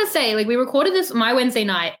I just want to say, we recorded this my Wednesday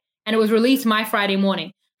night and it was released my Friday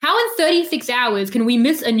morning. How in 36 hours can we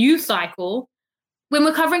miss a news cycle when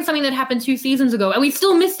we're covering something that happened 2 seasons ago and we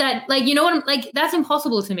still missed that? That's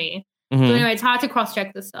impossible to me. Mm-hmm. So anyway, it's hard to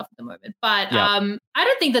cross-check this stuff at the moment. But I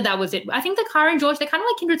don't think that was it. I think that Kara and George, they're kind of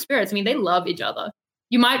like kindred spirits. I mean, they love each other.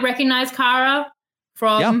 You might recognize Kara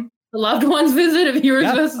from the Loved Ones visit of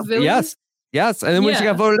Heroes versus Villains. Yes. And then when she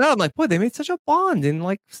got voted out, I'm like, boy, they made such a bond in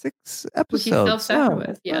 6 episodes. She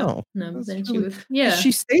self-sacrificed. Wow. No, then really, she was,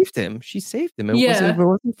 She saved him. If it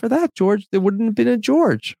wasn't for that, George, there wouldn't have been a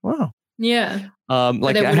George. Wow. Yeah. I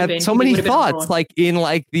had so many thoughts, in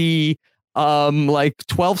the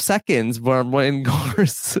 12 seconds when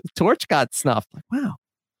Gar's torch got snuffed. Like, wow.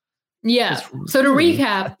 Yeah. So to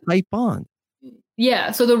recap, tight bond.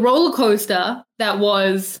 Yeah. So the roller coaster that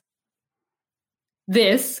was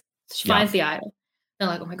this. She finds the idol. They're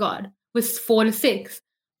like, oh my God, we're 4-6.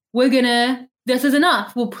 This is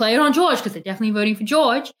enough. We'll play it on George because they're definitely voting for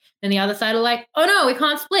George. Then the other side are like, oh no, we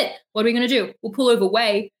can't split. What are we going to do? We'll pull over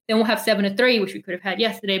Way. Then we'll have 7-3, which we could have had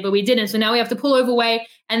yesterday, but we didn't. So now we have to pull over Way.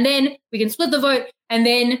 And then we can split the vote. And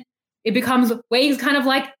then it becomes Way's kind of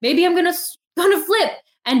like, maybe I'm going to flip.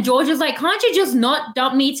 And George is like, can't you just not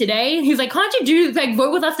dump me today? He's like, can't you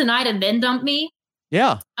vote with us tonight and then dump me?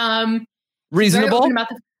 Yeah. Reasonable.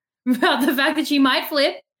 About the fact that she might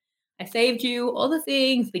flip. I saved you, all the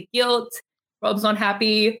things, the guilt. Rob's not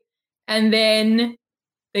happy. And then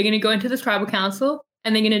they're going to go into this tribal council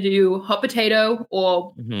and they're going to do hot potato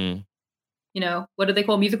or, what do they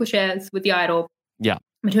call musical chairs with the idol. Yeah.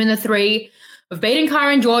 Between the 3 of Baden,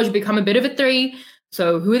 Kara, and George become a bit of a 3.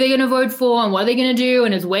 So who are they going to vote for and what are they going to do?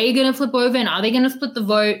 And is Way going to flip over? And are they going to split the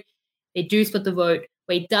vote? They do split the vote.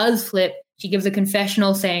 Way does flip. She gives a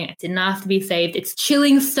confessional saying, I didn't ask to be saved. It's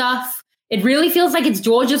chilling stuff. It really feels like it's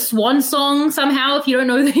George's swan song somehow, if you don't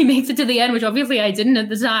know that he makes it to the end, which obviously I didn't at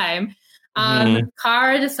the time.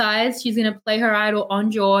 Kara decides she's going to play her idol on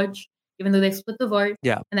George, even though they split the vote.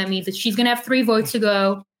 Yeah. And that means that she's going to have 3 votes to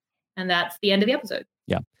go. And that's the end of the episode.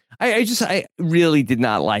 Yeah. I really did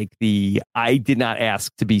not like I did not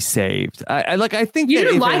ask to be saved. I think you that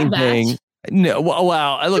didn't if like anything, that. no,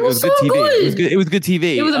 wow. Look, it was so good TV. good. It was good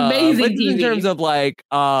TV. It was amazing but TV. In terms of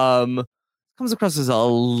comes across as a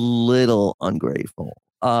little ungrateful.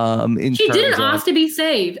 She didn't ask to be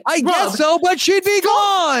saved. I guess so, but she'd be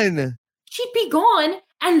gone. She'd be gone,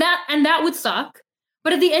 and that would suck.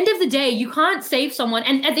 But at the end of the day, you can't save someone.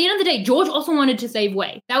 And at the end of the day, George also wanted to save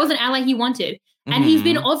Wei. That was an ally he wanted. And he's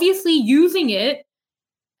been obviously using it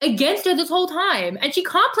against her this whole time. And she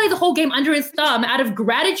can't play the whole game under his thumb out of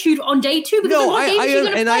gratitude on day 2 because what game is she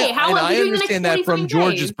going to play? How are we doing the next 40 that from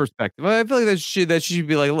George's days? perspective. I feel like that she should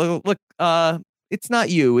be like, look, it's not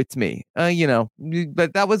you, it's me.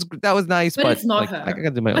 But that was nice. But it's not her. I gotta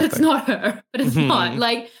do my own but it's thing. not her. But it's not.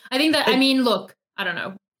 Like, I think that, look, I don't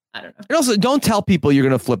know. And also, don't tell people you're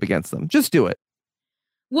going to flip against them. Just do it.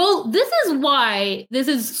 Well, this is why this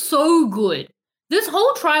is so good. This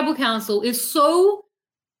whole tribal council is so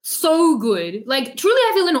good. Like, truly,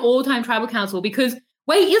 I feel an all-time tribal council because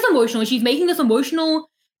Wei is emotional. She's making this emotional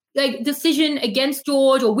decision against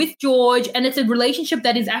George or with George, and it's a relationship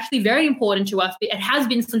that is actually very important to us. It has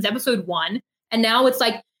been since episode 1, and now it's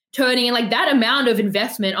turning, and that amount of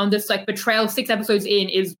investment on this betrayal 6 episodes in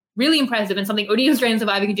is really impressive and something only Australian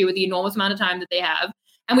Survivor can do with the enormous amount of time that they have.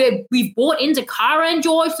 And we've bought into Cara and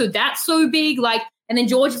George, so that's so big. And then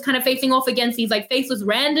George is kind of facing off against these faceless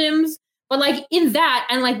randoms. But in that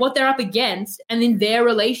and what they're up against and in their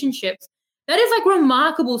relationships, that is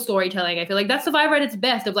remarkable storytelling. I feel like that's Survivor at its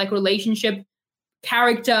best of relationship,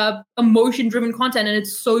 character, emotion-driven content, and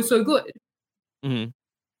it's so good. Mm-hmm.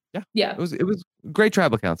 Yeah. It was great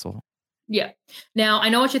tribal council. Yeah. Now I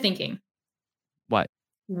know what you're thinking. What?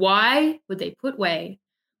 Why would they put Wei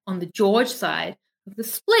on the George side of the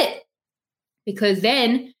split? Because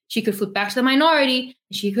then she could flip back to the minority.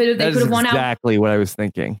 They could have won out. Exactly what I was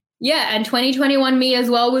thinking. Yeah, and 2021 me as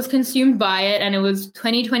well was consumed by it, and it was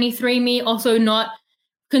 2023 me also not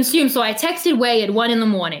consumed. So I texted Wei at 1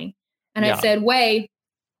 a.m, and I said, Wei,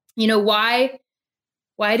 why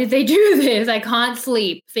did they do this? I can't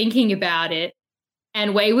sleep thinking about it.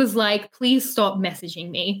 And Wei was like, please stop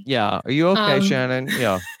messaging me. Yeah. Are you okay, Shannon?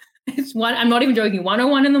 Yeah. I'm not even joking.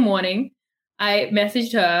 1:01 a.m. I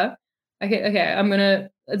messaged her. Okay.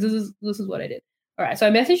 This is what I did. All right. So I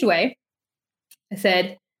messaged Wei. I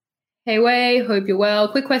said, hey, Wei, hope you're well.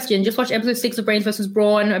 Quick question. Just watched episode 6 of Brains vs.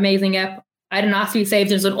 Brawn. Amazing ep. I didn't ask to be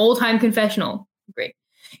saved. It's an all-time confessional. Great.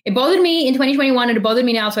 It bothered me in 2021 and it bothered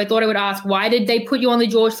me now. So I thought I would ask, why did they put you on the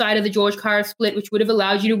George side of the George Cara split, which would have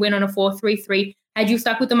allowed you to win on a 4-3-3? Had you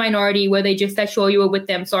stuck with the minority, were they just that sure you were with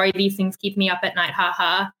them? Sorry, these things keep me up at night. Ha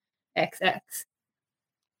ha. XX.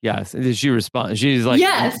 Yes. And did she respond? She's like,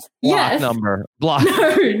 yes. Number. Block.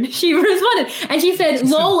 No, she responded. And she said,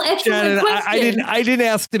 lol, excellent Shannon, question. I didn't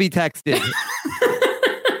ask to be texted.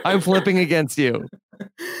 I'm flipping against you.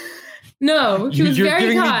 No, she was You're very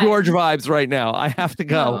giving kind. me George vibes right now. I have to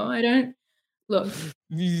go. No, I don't. Look.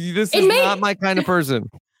 This is not my kind of person.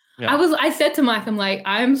 Yeah. I said to Mike,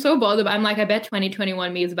 I'm so bothered. I'm like, I bet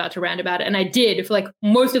 2021 me is about to rant about it. And I did for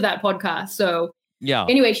most of that podcast. So yeah.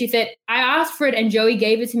 Anyway, she said, I asked for it and Joey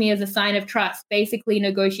gave it to me as a sign of trust, basically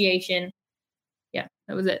negotiation. Yeah,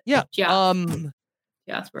 that was it. Yeah. She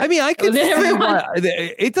asked for it. I mean, I could see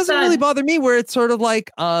it doesn't really bother me where it's sort of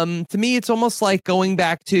to me, it's almost like going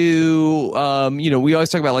back to, we always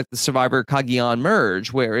talk about the Survivor Kagian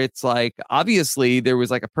merge where it's obviously there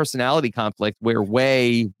was a personality conflict where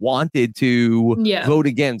Wei wanted to vote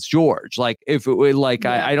against George. If it would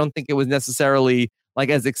I don't think it was necessarily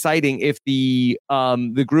as exciting if the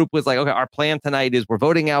group was okay, our plan tonight is we're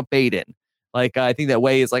voting out Baden. I think that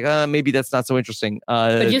Wei is maybe that's not so interesting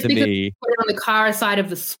but just to because me. They put her on the Cara side of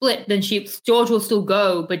the split, then George will still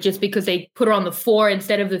go. But just because they put her on the 4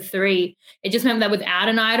 instead of the 3, it just meant that without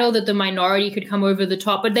an idol, that the minority could come over the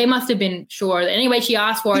top. But they must have been sure. Anyway, she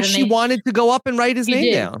asked for it, and she wanted to go up and write his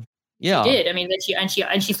name down. Yeah, she did. I mean,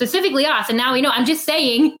 she specifically asked, and now we know. I'm just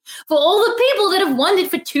saying for all the people that have wondered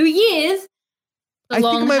for 2 years. The I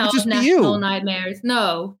think it might just be you. Nightmares.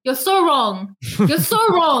 No, you're so wrong. You're so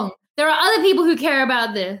wrong. There are other people who care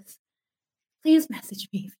about this. Please message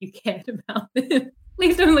me if you cared about this.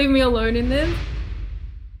 Please don't leave me alone in this.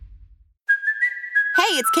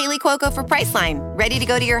 Hey, it's Kaylee Cuoco for Priceline. Ready to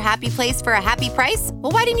go to your happy place for a happy price?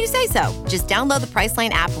 Well, why didn't you say so? Just download the Priceline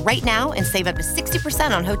app right now and save up to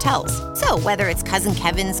 60% on hotels. So whether it's Cousin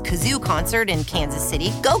Kevin's Kazoo Concert in Kansas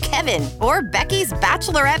City, go Kevin, or Becky's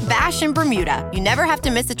Bachelorette Bash in Bermuda, you never have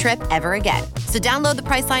to miss a trip ever again. So download the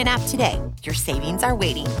Priceline app today. Your savings are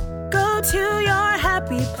waiting. Go to your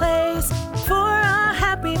happy place for a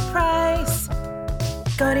happy price.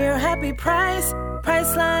 Go to your happy price,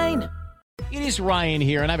 Priceline. It is Ryan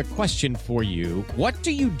here, and I have a question for you. What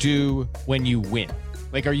do you do when you win?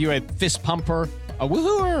 Like, are you a fist pumper, a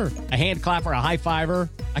woohooer, a hand clapper, a high fiver?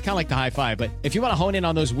 I kind of like the high five, but if you want to hone in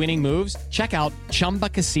on those winning moves, check out Chumba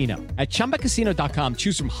Casino. At ChumbaCasino.com,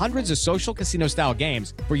 choose from hundreds of social casino style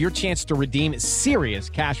games for your chance to redeem serious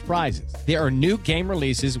cash prizes. There are new game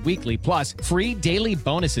releases weekly, plus free daily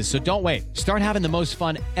bonuses. So don't wait. Start having the most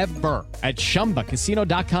fun ever at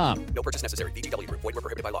ChumbaCasino.com. No purchase necessary. VGW Group. Void where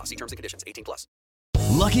prohibited by law. See terms and conditions. 18 plus.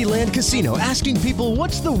 Lucky Land Casino, asking people,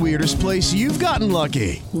 what's the weirdest place you've gotten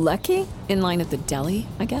lucky? Lucky? In line at the deli,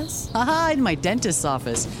 I guess? Aha, in my dentist's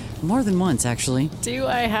office. More than once, actually. Do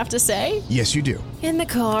I have to say? Yes, you do. In the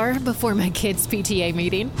car before my kids' PTA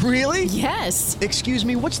meeting. Really? Yes. Excuse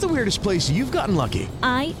me, what's the weirdest place you've gotten lucky?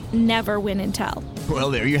 I never win and tell.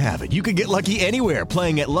 Well, there you have it. You can get lucky anywhere,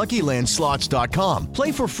 playing at LuckyLandSlots.com.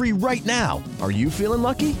 Play for free right now. Are you feeling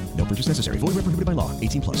lucky? No purchase necessary. Void where prohibited by law.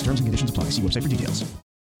 18 plus. Terms and conditions apply. See website for details.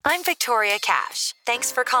 I'm Victoria Cash.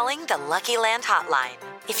 Thanks for calling the Lucky Land Hotline.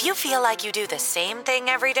 If you feel like you do the same thing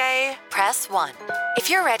every day, press 1. If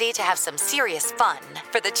you're ready to have some serious fun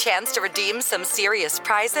for the chance to redeem some serious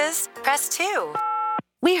prizes, press 2.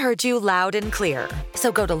 We heard you loud and clear.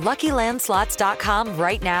 So go to LuckyLandSlots.com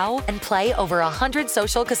right now and play over 100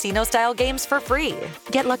 social casino-style games for free.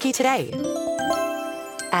 Get lucky today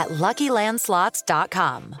at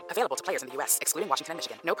LuckyLandSlots.com. Available to players in the U.S., excluding Washington and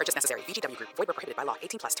Michigan. No purchase necessary. VGW Group. Void where prohibited by law.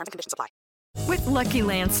 18 plus. Terms and conditions apply. With Lucky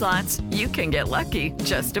Land Slots, you can get lucky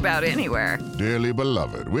just about anywhere. Dearly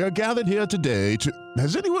beloved, we are gathered here today to...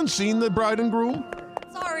 Has anyone seen the bride and groom?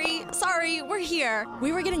 Sorry, we're here.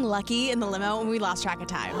 We were getting lucky in the limo and we lost track of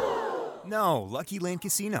time. No, Lucky Land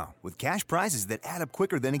Casino, with cash prizes that add up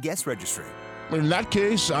quicker than a guest registry. In that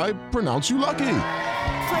case, I pronounce you lucky.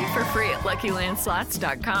 Play for free at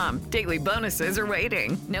LuckyLandSlots.com. Daily bonuses are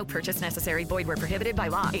waiting. No purchase necessary. Void where prohibited by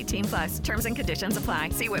law. 18 plus. Terms and conditions apply.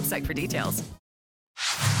 See website for details.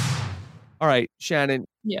 All right, Shannon.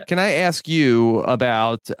 Yeah. Can I ask you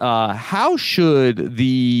about how should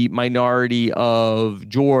the minority of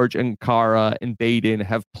George and Kara and Baden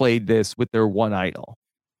have played this with their one idol?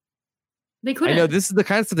 They couldn't. I know this is the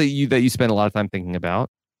kind of stuff that you spend a lot of time thinking about.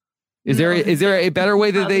 Is there a better way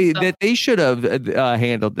that they should have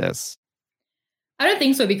handled this? I don't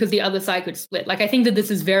think so, because the other side could split. Like, I think that this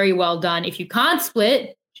is very well done. If you can't split,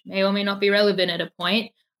 which may or may not be relevant at a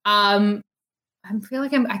point, I feel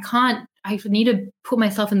like I can't. I need to put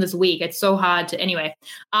myself in this week. It's so hard to. Anyway,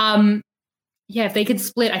 yeah, if they could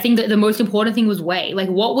split, I think that the most important thing was Wei. Like,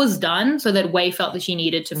 what was done so that Wei felt that she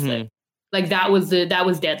needed to flip. Like, that was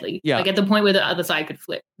deadly. Yeah. Like, at the point where the other side could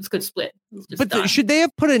split. But should they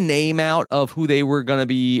have put a name out of who they were going to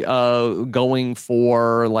be going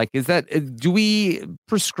for? Like, do we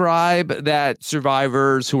prescribe that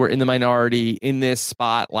survivors who are in the minority in this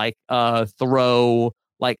spot, like, throw,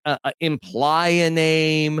 like, imply a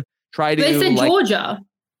name, try to. They said like, Georgia.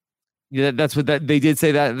 Yeah, that's what they did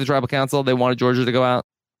say that at the tribal council. They wanted Georgia to go out.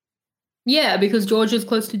 Yeah, because Georgia's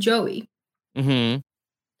close to Joey. Mm-hmm.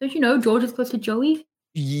 Don't you know Georgia's close to Joey?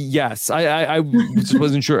 Yes, I just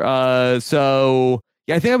wasn't sure. So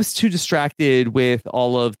yeah, I think I was too distracted with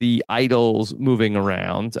all of the idols moving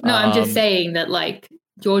around. No, I'm just saying that, like,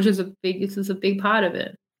 Georgia's this is a big part of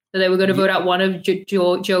it. So they were going to vote out one of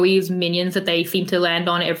Joey's minions that they seem to land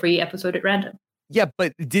on every episode at random. Yeah,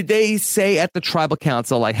 but did they say at the tribal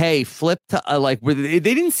council, like, hey, flip to, they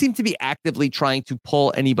didn't seem to be actively trying to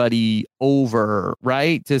pull anybody over,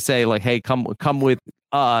 right? To say, like, hey, come with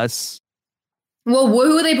us. Well,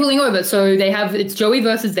 who are they pulling over? So it's Joey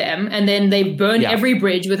versus them, and then they burn every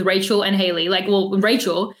bridge with Rachel and Haley. Like, well,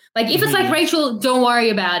 Rachel, like, if it's like Rachel, don't worry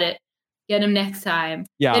about it. Get him next time.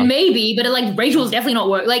 Yeah. And maybe, but Rachel's definitely not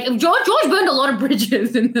working. Like, George burned a lot of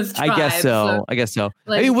bridges in this tribe. I guess so.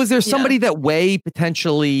 Like, I mean, was there somebody that Wei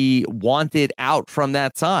potentially wanted out from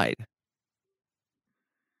that side?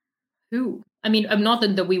 Who? I mean, I'm not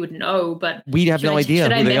that we would know, but we'd have no idea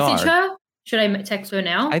should who I they message are. her? Should I text her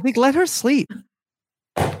now? I think let her sleep.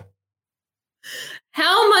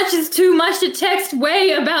 How much is too much to text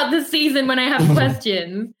Wei about this season when I have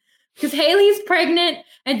questions? Because Haley's pregnant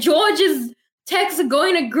and George's texts are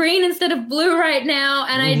going to green instead of blue right now.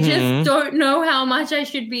 And I just don't know how much I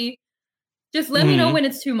should be. Just let me know when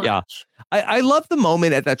it's too much. Yeah. I love the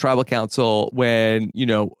moment at that tribal council when,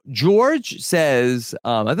 George says,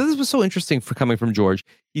 I thought this was so interesting for coming from George.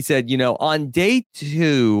 He said, on day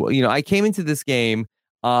 2, I came into this game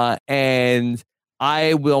and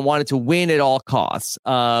I wanted to win at all costs.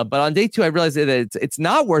 But on day 2, I realized that it's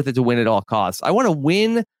not worth it to win at all costs. I want to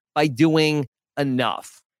win by doing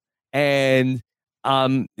enough. And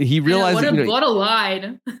he realized what a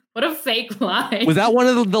line. What a fake lie. Was that one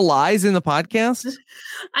of the lies in the podcast?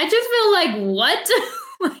 I just feel like, what?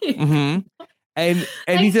 And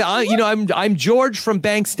he said, I'm George from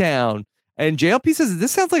Bankstown. And JLP says,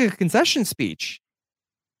 this sounds like a concession speech.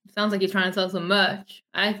 Sounds like you're trying to sell some merch,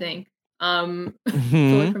 I think. George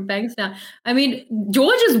Mhm. from Bankstown. I mean,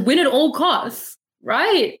 George is win at all costs,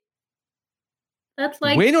 right? That's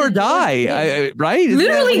like Win or the George die, thing. right? Isn't that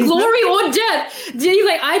Literally, what he glory or death. He's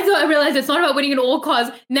like, I realized it's not about winning at all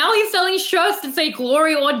costs. Now he's selling shirts that say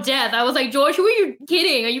glory or death. I was like, George, who are you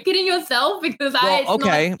kidding? Are you kidding yourself? Because it's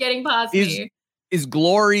not getting past me. Is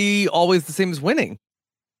glory always the same as winning?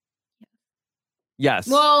 Yes.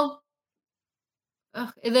 Well,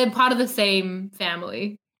 they're part of the same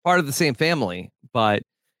family. Part of the same family, but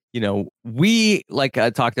we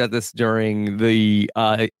talked about this during the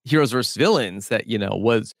Heroes versus Villains that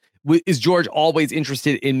is George always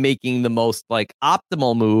interested in making the most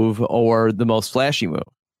optimal move or the most flashy move?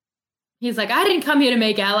 He's like, I didn't come here to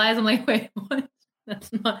make allies. I'm like, wait, what?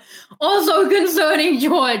 That's not also concerning,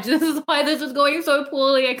 George. This is why this is going so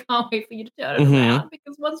poorly. I can't wait for you to turn it around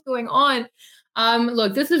because what's going on?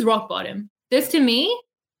 Look, this is rock bottom. This to me,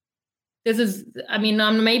 this is,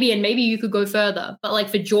 maybe you could go further, but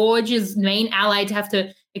for George's main ally to have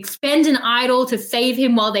to expend an idol to save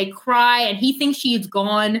him while they cry, and he thinks she's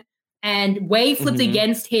gone, and Wei flipped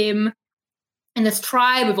against him, and this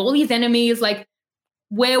tribe with all these enemies,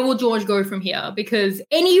 where will George go from here? Because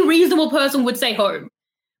any reasonable person would say home,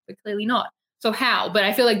 but clearly not. So how? But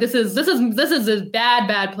I feel like this is a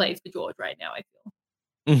bad place for George right now. I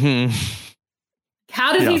feel.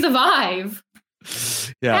 How does he survive?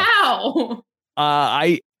 Yeah. How?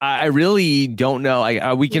 I really don't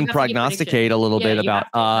know. We can prognosticate a little bit about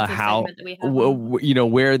how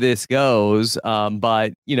where this goes.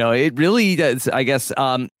 But it really does. I guess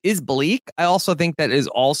is bleak. I also think that is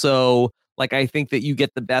also I think that you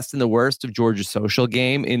get the best and the worst of George's social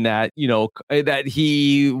game in that that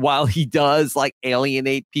he, while he does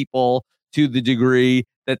alienate people to the degree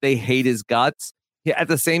that they hate his guts, at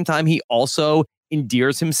the same time he also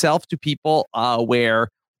endears himself to people where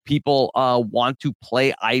people want to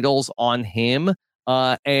play idols on him,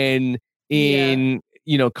 and in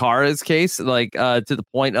Kara's case, to the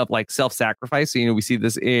point of self-sacrifice. So, we see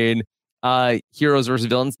this in Heroes versus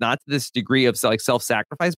Villains, not to this degree of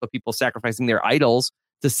self-sacrifice, but people sacrificing their idols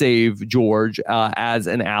to save George as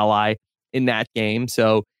an ally in that game.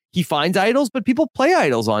 So he finds idols, but people play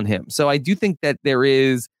idols on him. So I do think that there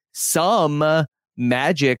is some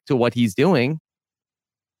magic to what he's doing.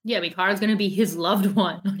 Yeah, Kara's going to be his loved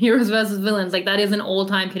one on Heroes versus Villains. That is an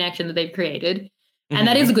all-time connection that they've created. And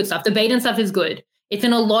that is good stuff. The bait and stuff is good. It's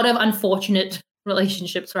in a lot of unfortunate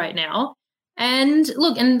relationships right now. And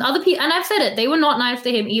look, and other people, and I've said it, they were not nice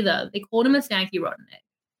to him either. They called him a stanky rotten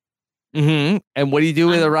egg. And what do you do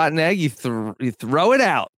with a rotten egg? You throw it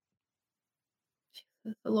out.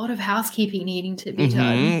 There's a lot of housekeeping needing to be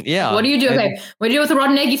done. Yeah. What do you do? What do you do with a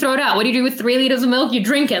rotten egg? You throw it out. What do you do with 3 liters of milk? You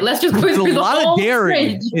drink it. Let's just go through the whole a lot of dairy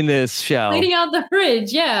fridge. in this show. Cleaning out the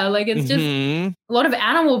fridge. Yeah. It's just a lot of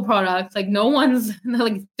animal products. No one's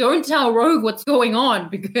don't tell Rogue what's going on,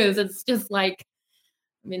 because it's just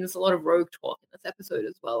there's a lot of Rogue talk in this episode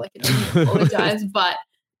as well. I can apologize, but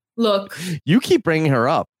look. You keep bringing her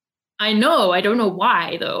up. I know. I don't know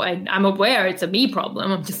why, though. I'm aware it's a me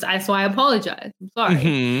problem. That's why I apologize. I'm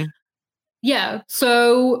sorry. Yeah.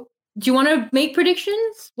 So do you want to make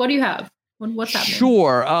predictions? What do you have? What's happening?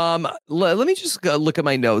 Sure. Let me just look at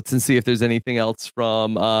my notes and see if there's anything else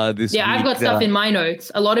from this week. Yeah, I've got stuff in my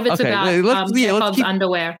notes. A lot of it's about Chekhov's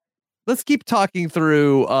underwear. Let's keep talking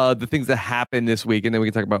through the things that happened this week, and then we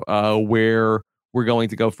can talk about where we're going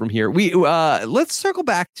to go from here. Let's circle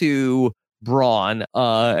back to Brawn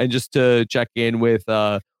and just to check in with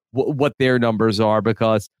what their numbers are,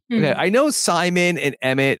 because I know Simon and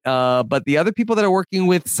Emmett, but the other people that are working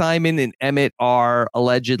with Simon and Emmett are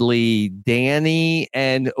allegedly Danny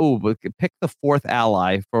and pick the fourth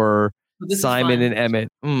ally for Simon and Emmett.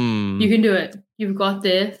 You can do it. You've got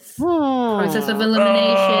this. Process of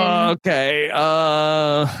elimination. Okay.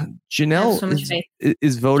 Janelle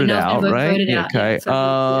is voted out, right? Voted out. Okay.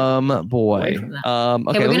 Boy.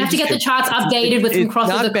 Okay, we're gonna have to get the charts updated with some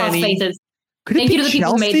crosses across faces. Thank you to the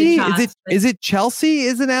people who made the charts. Is it Chelsea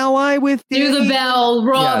is an ally with Danny? Do the bell,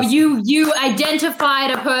 Rob. Yes. You identified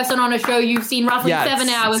a person on a show you've seen roughly 7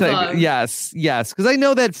 hours ago. Yes. Because I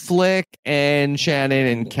know that Flick and Shannon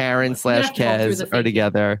and Karen / Kez are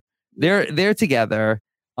together. They're together.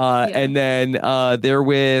 And then they're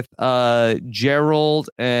with Gerald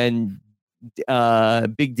and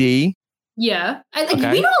Big D. Yeah.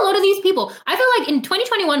 We know a lot of these people. I feel like in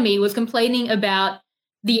 2021 me was complaining about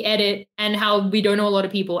the edit and how we don't know a lot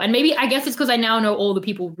of people. And maybe, I guess it's because I now know all the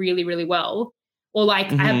people really, really well. Or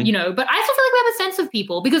like, I have, you know, but I still feel like we have a sense of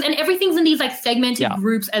people and everything's in these like segmented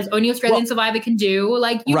groups as only Australian Survivor can do.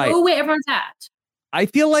 Like, you know where everyone's at. I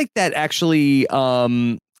feel like that actually,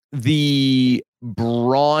 the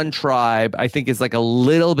Brawn tribe, I think, is like a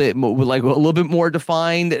little bit more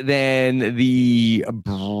defined than the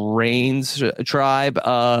Brains tribe,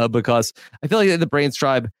 because I feel like the Brains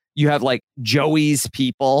tribe, you have like Joey's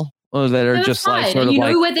people that are just like sort of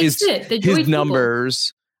like his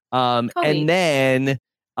numbers. And then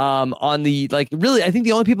on the like really, I think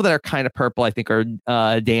the only people that are kind of purple, I think, are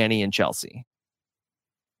Danny and Chelsea.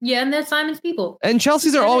 Yeah, and they're Simon's people. And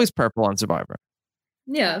Chelsea's are always purple on Survivor.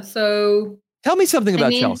 Yeah, so tell me something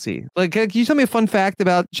about Chelsea. Like, can you tell me a fun fact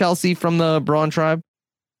about Chelsea from the Brawn tribe?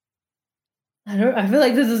 I feel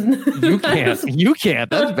like this is you can't. You can't.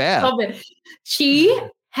 That's bad. She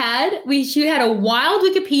had a wild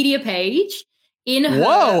Wikipedia page in her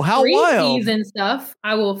how wild season stuff.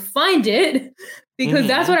 I will find it because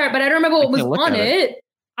that's what but I don't remember what was on it.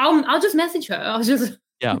 I'll just message her. I'll just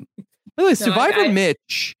By the way, Survivor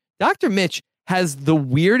Mitch, Dr. Mitch has the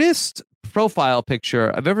weirdest profile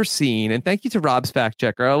picture I've ever seen, and thank you to Rob's fact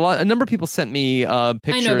checker. A number of people sent me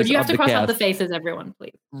pictures. I know, but you have to cross out the cast. faces, everyone,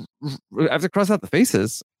 please. I have to cross out the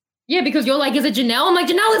faces. Yeah, because you're like, is it Janelle? I'm like,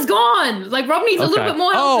 Janelle is gone. Like, Rob needs a little bit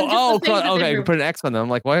more help. Okay. Put an X on them. I'm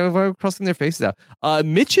like, why are we crossing their faces out?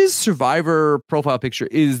 Mitch's Survivor profile picture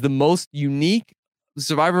is the most unique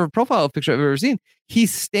Survivor profile picture I've ever seen.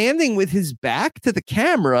 He's standing with his back to the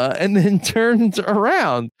camera and then turns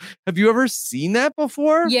around. Have you ever seen that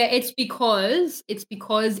before? Yeah, it's because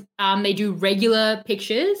they do regular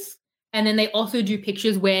pictures, and then they also do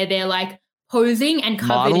pictures where they're like posing and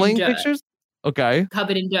covered modeling in dirt. Pictures? Okay.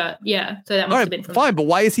 Covered in dirt. Yeah. So that must have been fine, but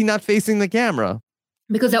why is he not facing the camera?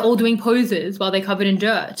 Because they're all doing poses while they're covered in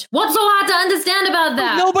dirt. What's so hard to understand about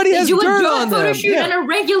that? Nobody has dirt on them. They do a dirt photo shoot and a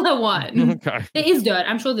regular one. Okay. There is dirt.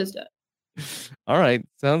 I'm sure there's dirt. All right.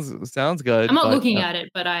 Sounds good. I'm not looking at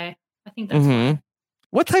it, but I think that's fine.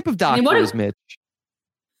 What type of doctor is Mitch?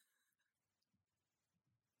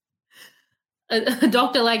 A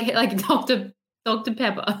doctor like Dr.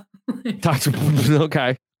 Pepper.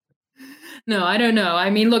 Okay. No, I don't know. I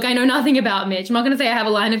mean, look, I know nothing about Mitch. I'm not going to say I have a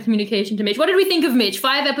line of communication to Mitch. What did we think of Mitch?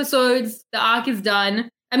 5 episodes. The arc is done.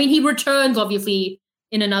 I mean, he returns, obviously,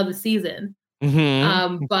 in another season.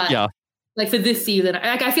 But like for this season,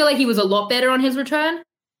 like I feel like he was a lot better on his return.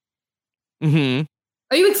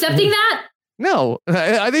 Are you accepting that? No.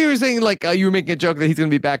 I think you were saying like you were making a joke that he's going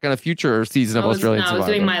to be back on a future season of Australian Survivor. I was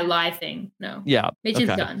doing my live thing. No. Yeah. Mitch is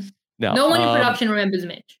done. No one in production remembers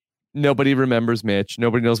Mitch. Nobody remembers Mitch.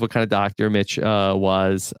 Nobody knows what kind of doctor Mitch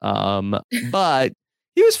was. But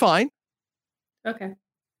he was fine. Okay.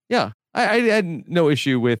 Yeah. I had no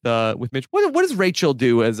issue with Mitch. What does Rachel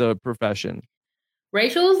do as a profession?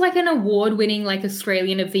 Rachel is like an award-winning like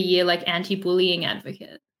Australian of the Year like anti-bullying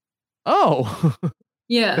advocate. Oh.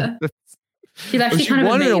 Yeah. She's actually kind of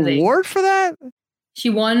won amazing. An award for that? She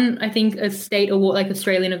won, I think, a state award like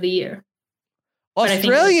Australian of the Year.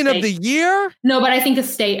 Australian of the Year? No, but I think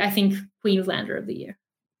Queenslander of the Year.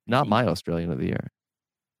 Not my Australian of the Year.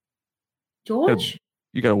 George?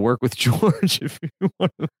 You got to work with George if you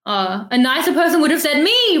want to. A nicer person would have said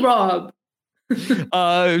me, Rob.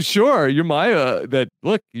 Sure. You're my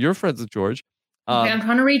look, you're friends with George. Okay, I'm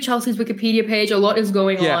trying to read Chelsea's Wikipedia page. A lot is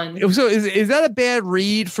going on. So is that a bad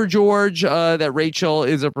read for George? That Rachel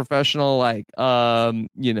is a professional, like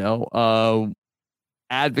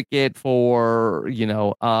advocate for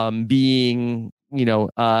being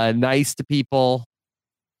nice to people,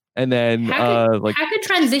 and then Hacker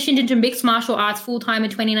transitioned into mixed martial arts full time in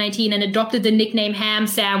 2019 and adopted the nickname Ham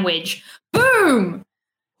Sandwich. Boom.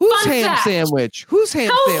 Who's Ham Sandwich? Who's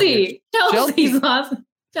Ham Sandwich? Chelsea's last.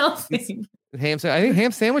 Chelsea. I think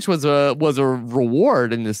Ham Sandwich was a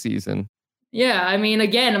reward in this season. Yeah, I mean,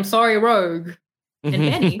 again, I'm sorry, Rogue and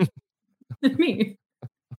Benny, me.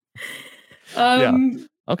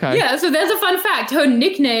 Okay. Yeah, so there's a fun fact. Her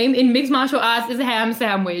nickname in mixed martial arts is Ham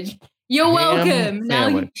Sandwich. You're welcome. Now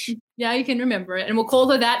you can remember it, and we'll call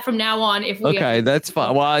her that from now on. If we that's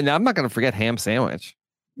fine. Well, now I'm not going to forget Ham Sandwich.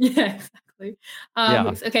 Yeah, exactly.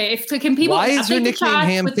 Okay, can people? Why is your nickname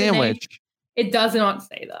Ham Sandwich? It does not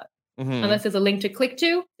say that. Unless there's a link to click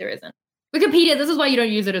to, there isn't. Wikipedia, this is why you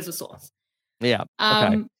don't use it as a source. Yeah.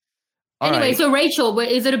 Okay. Anyway, so Rachel,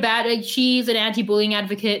 is it a bad, she's an anti-bullying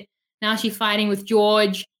advocate. Now she's fighting with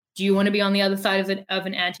George. Do you want to be on the other side of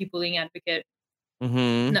an anti-bullying advocate?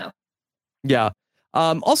 No. Yeah.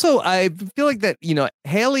 Also, I feel like that,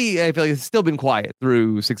 Haley, I feel like has still been quiet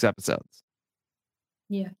through 6 episodes.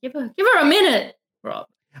 Yeah. Give her a minute. Rob.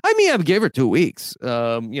 I mean, I gave her 2 weeks.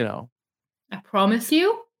 I promise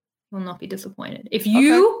you will not be disappointed. If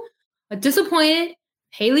you are disappointed,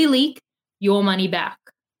 Haley leak your money back.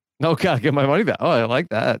 Okay, I'll get my money back. Oh, I like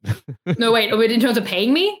that. No, wait, in terms of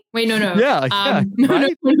paying me? Wait, no. Yeah, No,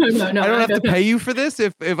 right? no. I don't have to pay you for this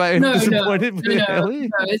if I am disappointed with Haley?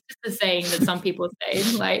 No, it's just a saying that some people say.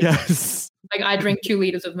 Like, yes. Like, I drink 2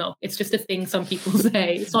 liters of milk. It's just a thing some people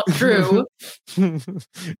say. It's not true.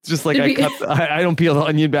 It's just like I don't peel the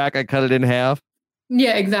onion back. I cut it in half.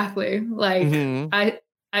 Yeah, exactly. Like,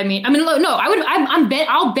 I mean, no,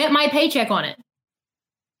 I'll bet my paycheck on it.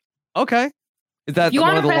 Okay. Is that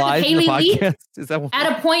one of the lies in the podcast? Is that one?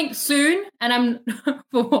 At a point soon, and I'm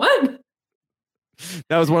for what?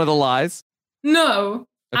 That was one of the lies? No,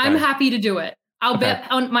 Okay. I'm happy to do it. I'll bet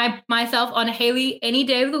on myself on Haley any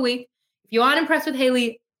day of the week. If you aren't impressed with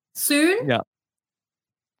Haley soon,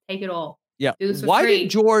 take it all. Yeah. Do this for Why free. did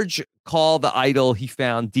George call the idol he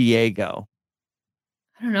found Diego?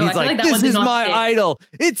 I don't know. He's I feel like that this one did is not my fit. idol.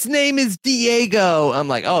 Its name is Diego. I'm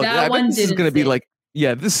like, oh, That I bet one this is didn't going to be fit. like,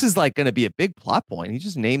 yeah, this is like going to be a big plot point. He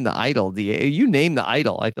just named the idol Diego. You name the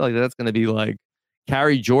idol. I feel like that's going to be like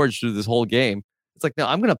carry George through this whole game. It's like, no,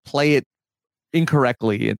 I'm going to play it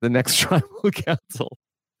incorrectly at the next tribal council.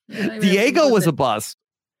 Diego was a bust.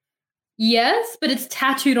 Yes, but it's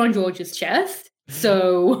tattooed on George's chest.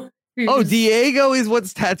 So. Oh, Diego is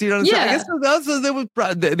what's tattooed on his chest. I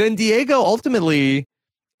guess then Diego ultimately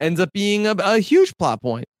ends up being a huge plot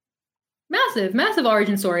point. Massive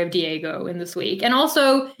origin story of Diego in this week. And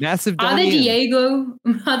also, massive. Are there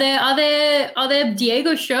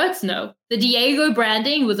Diego shirts? No. The Diego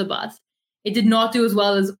branding was a bust. It did not do as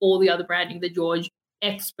well as all the other branding that George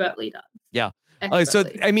expertly does. Yeah. So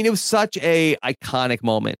I mean, it was such a iconic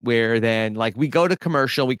moment where then like we go to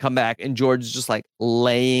commercial, we come back, and George is just like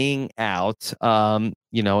laying out,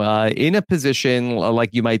 in a position like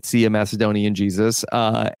you might see a Macedonian Jesus,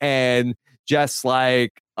 and just like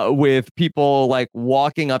with people like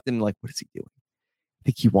walking up to him, like, what is he doing? I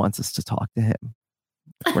think he wants us to talk to him.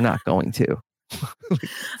 We're not going to.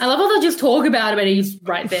 I love how they'll just talk about him and he's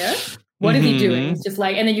right there. What is he doing? It's just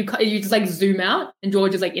like, and then you just like zoom out and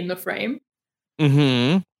George is like in the frame.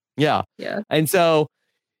 Yeah. Yeah. And so,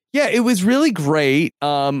 yeah, it was really great.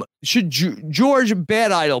 Should George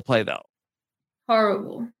bad idol play though?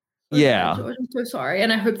 Horrible. Yeah. George, I'm so sorry.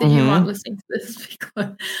 And I hope that you aren't listening to this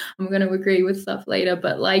because I'm going to agree with stuff later.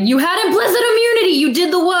 But like, you had implicit immunity. You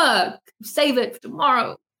did the work. Save it for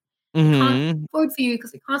tomorrow. I can't vote for you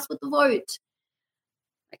because we can't split the vote.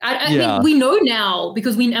 I mean, we know now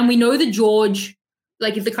because we know that George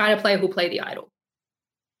like is the kind of player who'll play the idol.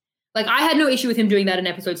 Like, I had no issue with him doing that in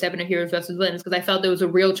episode 7 of Heroes vs. Villains because I felt there was a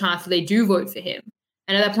real chance that they do vote for him.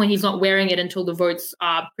 And at that point, he's not wearing it until the votes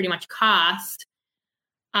are pretty much cast.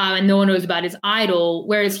 And no one knows about his idol.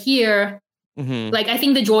 Whereas here, like, I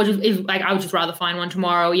think that George is like, I would just rather find one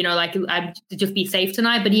tomorrow, like I'd just be safe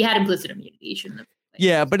tonight. But he had implicit immunity. He shouldn't have.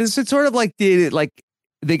 Yeah, but it's sort of like, did it like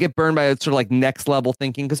they get burned by sort of like next level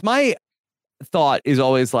thinking? Because my thought is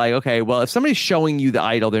always like, okay, well, if somebody's showing you the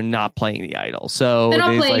idol, they're not playing the idol. So they're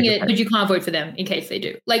not playing like, it, but you can't vote for them in case they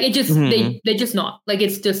do. Like, it just, they're just not. Like,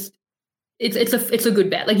 it's just, it's a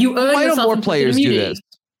good bet. Like, you earn why yourself don't more players immunity. do this?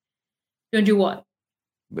 Don't do what?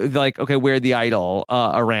 Like, okay, wear the idol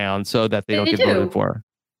around so that they don't get voted for.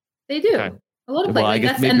 They do. Okay. A lot of Well, players. I Like,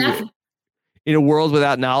 guess that's in a world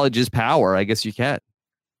without knowledge is power. I guess you can.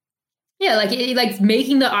 Yeah, like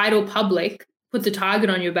making the idol public puts a target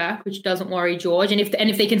on your back, which doesn't worry George. And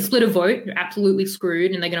if they can split a vote, you're absolutely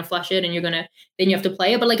screwed, and they're gonna flush it, and then you have to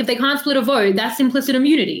play it. But like, if they can't split a vote, that's implicit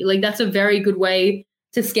immunity. Like, that's a very good way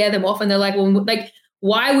to scare them off. And they're like, well, like,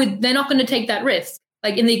 why would they're not going to take that risk?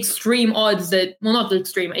 Like, in the extreme odds that, well, not the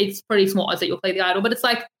extreme, it's pretty small odds that you'll play the idol, but it's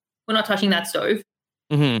like, we're not touching that stove.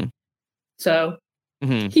 So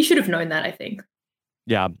he should have known that, I think.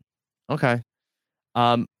 Yeah. Okay.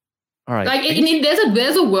 All right. Like, I mean,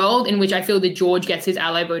 there's a world in which I feel that George gets his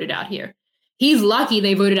ally voted out here. He's lucky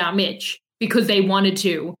they voted out Mitch because they wanted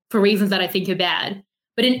to, for reasons that I think are bad.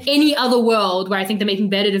 But in any other world where I think they're making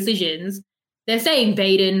better decisions, they're saying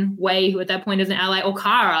Baden, Wei, who at that point is an ally, or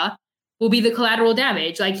Kara will be the collateral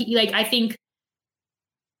damage. Like, I think.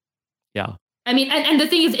 Yeah. I mean, and the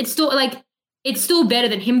thing is, it's still better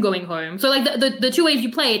than him going home. So like the two ways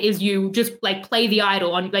you play it is you just like play the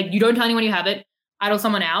idol on, like, you don't tell anyone you have it, idol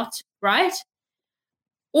someone out, right?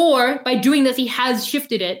 Or by doing this, he has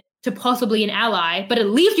shifted it to possibly an ally, but at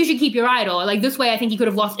least you should keep your idol. Like, this way, I think he could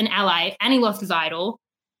have lost an ally and he lost his idol,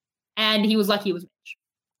 and he was lucky it was Mitch.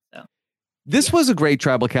 So This was a great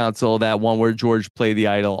tribal council, that one where George played the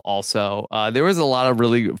idol also. There was a lot of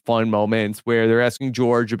really fun moments where they're asking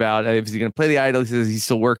George about if he's going to play the idol. He says he's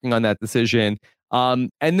still working on that decision. And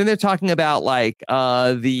then they're talking about like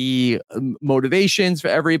the motivations for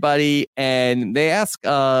everybody. And they ask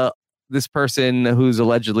this person who's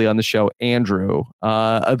allegedly on the show, Andrew,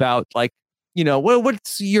 about like,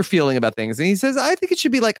 what's your feeling about things? And he says, I think it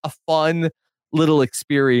should be like a fun little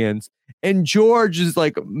experience. And George is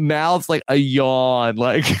like mouths like a yawn,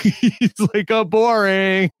 like he's like a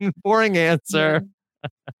boring answer. Yeah.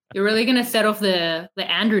 You're really gonna set off the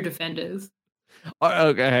Andrew defenders.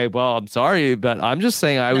 Okay, well, I'm sorry, but I'm just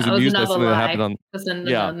saying I was amused by something that happened on. Listen,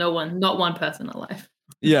 yeah, not one person alive.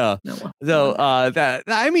 Yeah. No one. So that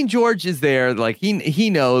I mean, George is there, like he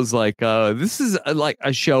knows, like this is like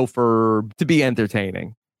a show to be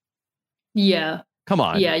entertaining. Yeah. Come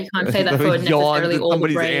on. Yeah, you can't say that for necessarily all the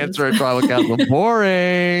brains. Somebody's answer at tribal council.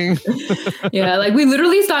 Boring. Yeah, like we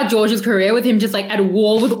literally start George's career with him just like at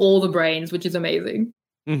war with all the brains, which is amazing.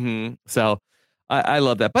 Mm-hmm. So I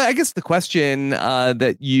love that. But I guess the question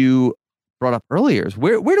that you brought up earlier is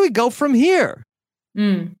where do we go from here?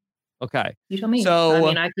 Okay. You tell me. So, I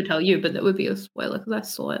mean, I could tell you, but that would be a spoiler because I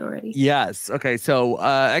saw it already. Yes. Okay. So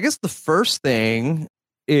I guess the first thing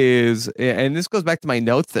is, and this goes back to my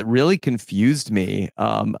notes that really confused me.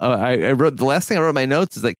 I wrote, the last thing I wrote in my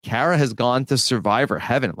notes is that Kara has gone to Survivor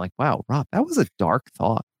Heaven. I'm like, wow, Rob, that was a dark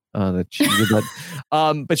thought. That she did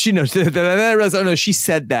that. But she knows that she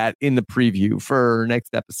said that in the preview for her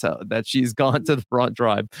next episode, that she's gone to the Brawn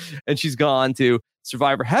tribe and she's gone to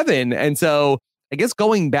Survivor Heaven. And so I guess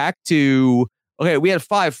going back to, okay, we had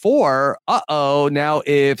 5-4. Now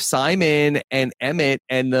if Simon and Emmett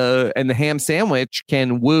and the ham sandwich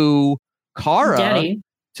can woo Kara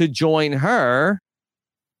to join her,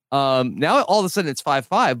 now all of a sudden it's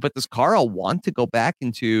 5-5. But does Kara want to go back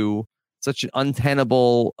into such an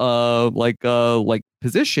untenable like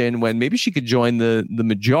position when maybe she could join the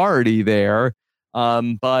majority there?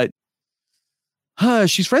 But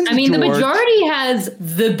she's friends with George. The majority has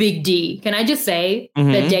the big D. Can I just say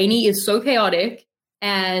that Danny is so chaotic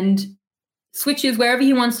and switches wherever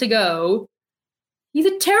he wants to go. He's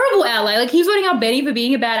a terrible ally. Like, he's voting out Benny for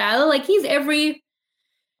being a bad ally. Like, he's every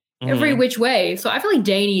which way. So I feel like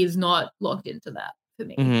Danny is not locked into that for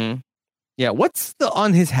me. Yeah. What's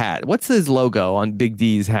on his hat? What's his logo on Big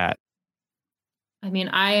D's hat? I mean,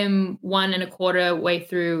 I am 1 1/4 way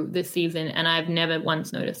through this season, and I've never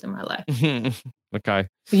once noticed in my life. Okay.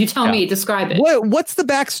 You tell me, describe it. What's the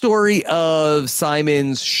backstory of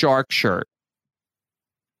Simon's shark shirt?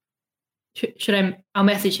 I'll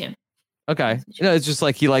message him. Okay. It's just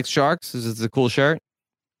like he likes sharks. Is it a cool shirt?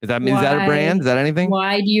 Is that a brand? Is that anything?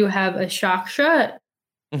 Why do you have a shark shirt?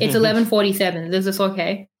 It's 11:47. Is this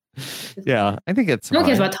okay? Yeah, I think it's. No one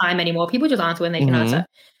cares about time anymore. People just answer when they can answer.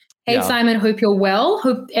 Hey, Simon, hope you're well.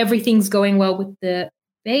 Hope everything's going well with the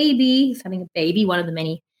baby. He's having a baby, one of the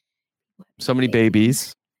many. So many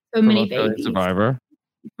babies. So many babies. Survivor.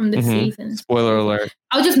 From the season. Spoiler alert.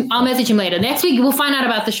 I'll message him later. Next week, we'll find out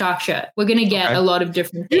about the shark shirt. We're going to get a lot of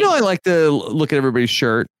different things. I like to look at everybody's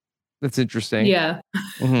shirt. That's interesting. Yeah.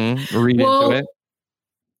 Read into it.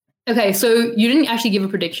 Okay, so you didn't actually give a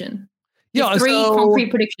prediction. Yeah, three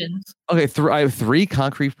concrete predictions. Okay, I have 3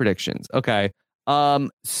 concrete predictions. Okay. I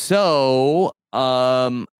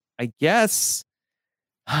guess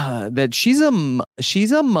that she's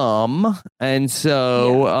a mom, and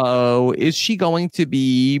so is she going to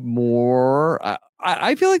be more?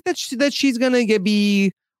 I feel like that she's going to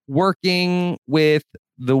be working with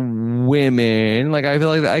the women. Like, I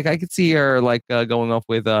feel like I could see her like going off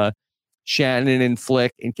with Shannon and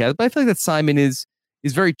Flick and Kez. But I feel like that Simon is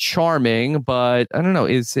very charming. But I don't know.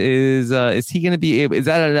 Is he going to be able? Is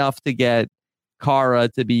that enough to get Kara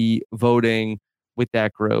to be voting with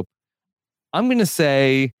that group? I'm going to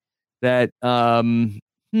say that,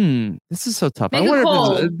 this is so tough. Make a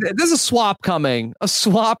call. There's a swap coming. A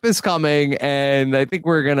swap is coming, and I think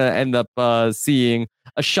we're going to end up seeing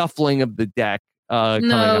a shuffling of the deck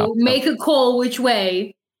coming up. Make a call. Which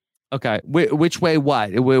way? Okay. Which way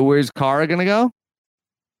what? Where's Kara going to go?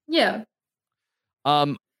 Yeah.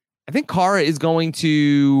 I think Kara is going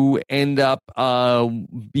to end up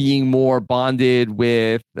being more bonded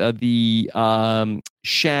with the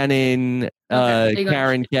Shannon,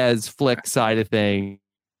 Karen, Kez, Flick side of things.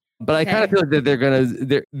 But I kind of feel like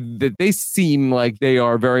that they seem like they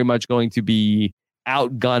are very much going to be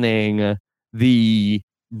outgunning the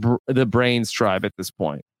Brains tribe at this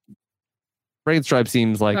point. Brains tribe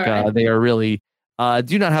seems like they are really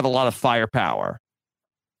do not have a lot of firepower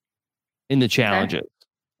in the challenges.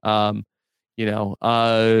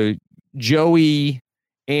 Joey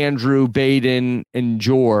Andrew, Baden, and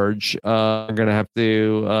George are gonna have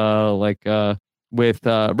to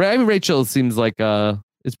Rachel seems like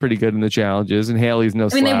is pretty good in the challenges, and Haley's no.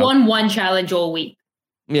 I mean, slouch. they won one challenge all week.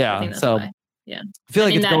 Yeah, I think that's so why. Yeah, I feel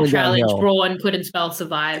like in it's that going challenge, downhill. Brawn couldn't spell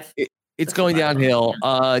survive. It's going downhill.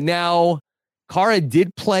 Now, Cara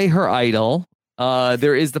did play her idol.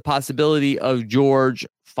 There is the possibility of George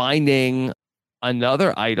finding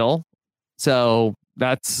another idol. So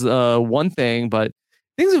that's one thing, but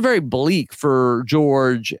things are very bleak for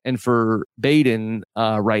George and for Baden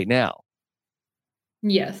right now.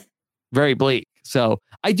 Yes. Very bleak. So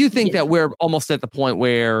I do think that we're almost at the point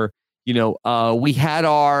where, we had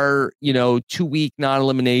our, 2-week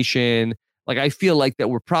non-elimination. Like, I feel like that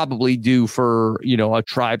we're probably due for, a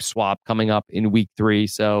tribe swap coming up in week 3.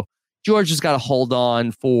 So George has got to hold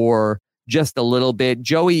on for just a little bit.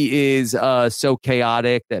 Joey is so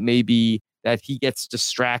chaotic that maybe that he gets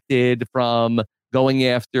distracted from going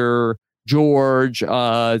after George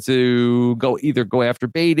to go after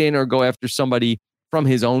Baden or go after somebody from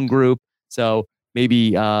his own group. So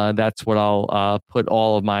maybe that's what I'll put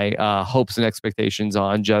all of my hopes and expectations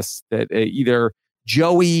on, just that either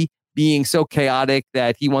Joey being so chaotic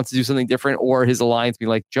that he wants to do something different, or his alliance being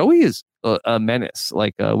like, Joey is a menace.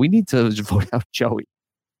 Like, we need to vote out Joey.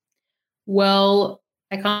 Well,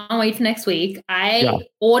 I can't wait for next week. I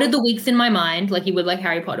ordered the weeks in my mind, like you would like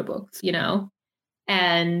Harry Potter books,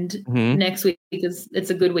 and next week it's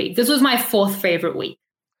a good week. This was my 4th favorite week.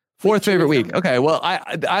 4th favorite week. Okay. Well,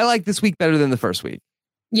 I like this week better than the first week.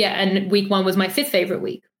 Yeah. And week 1 was my 5th favorite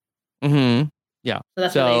week. Mm-hmm. Yeah. So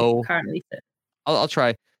that's where they currently sit. I'll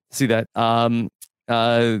try to see that.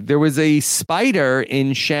 There was a spider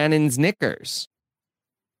in Shannon's knickers.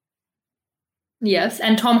 Yes.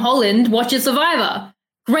 And Tom Holland watches Survivor.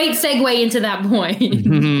 Great segue into that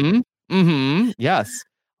point. Yes.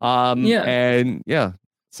 And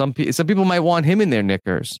some people might want him in their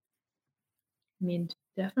knickers. I mean,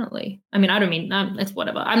 definitely. I mean, I don't mean it's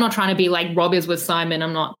whatever. I'm not trying to be like Rob is with Simon.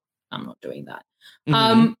 I'm not doing that.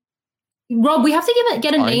 Rob, we have to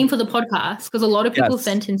get a name for the podcast because a lot of people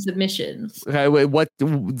sent in submissions. Okay, wait, what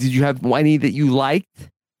did you have any that you liked?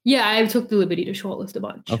 Yeah, I took the liberty to shortlist a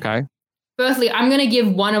bunch. Okay. Firstly, I'm going to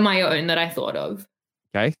give one of my own that I thought of.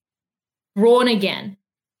 Okay. Brawn again.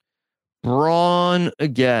 Brawn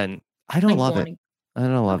again. I don't love it. I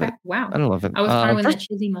don't love it. Wow. I don't love it. I was trying to win that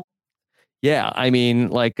cheesy moment. Yeah, I mean,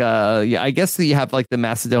 like, I guess that you have like the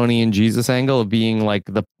Macedonian Jesus angle of being like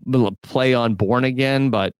the play on Born Again,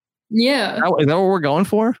 but yeah, is that what we're going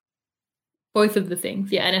for? Both of the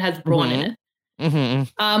things, yeah, and it has Brawn in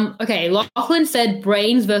it. Okay, Lachlan said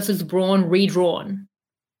Brains versus Brawn redrawn.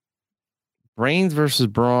 Brains versus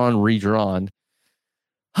Brawn redrawn.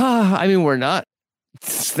 I mean,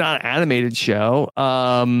 it's not an animated show.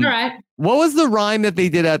 All right. What was the rhyme that they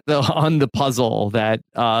did on the puzzle that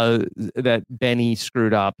Benny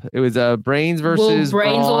screwed up? It was Brains versus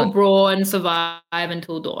Brains Brawn. or Brawn survive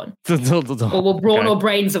until dawn. Until dawn. Or will Brawn or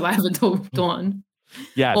Brain survive until dawn?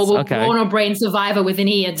 Yes. Or will Brawn or Brain survivor with an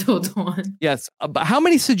E until dawn? Yes. But how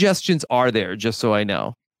many suggestions are there? Just so I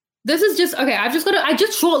know. This is just okay. I just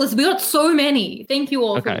shortlisted. We got so many. Thank you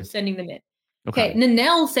all for sending them in. Okay.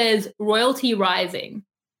 Nanelle says Royalty Rising.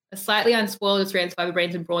 A slightly unspoiled Australian Survivor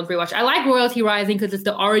Brains and Brawns rewatch. I like Royalty Rising because it's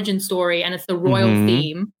the origin story and it's the royal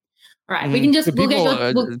theme. All right, we can just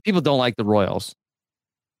people don't like the royals,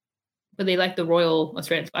 but they like the royal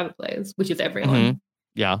Australian Survivor players, which is everyone.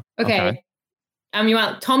 Yeah. Okay.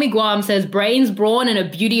 Tommy Guam says Brains, Brawn, and a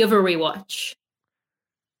beauty of a rewatch.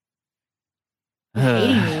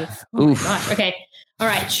 Hating these. Oh my gosh. Okay. All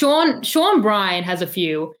right. Sean Bryan has a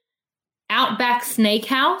few. Outback Snake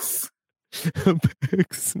House.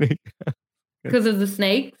 Snake because of the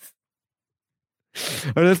snakes.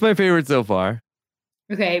 Oh, that's my favorite so far.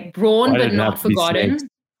 Okay, Brawn but not forgotten.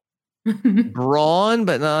 Brawn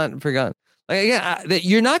but not forgotten. Like, again,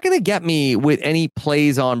 you're not going to get me with any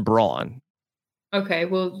plays on Brawn. Okay,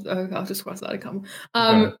 well, I'll just cross that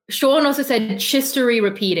out. Sean also said chistery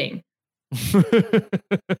repeating.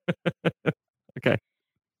 Okay.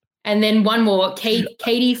 And then one more.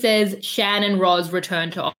 Katie says Shannon Roz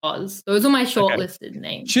return to Oz. Those are my shortlisted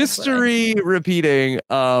names. Chistery repeating.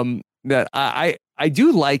 That I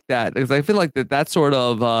do like that because I feel like that sort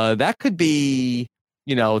of that could be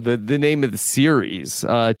the name of the series.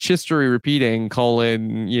 Chistery repeating :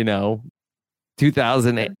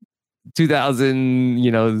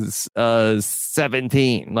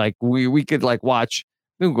 2017. Like we could watch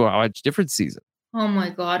different seasons. Oh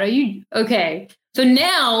my God, are you okay? So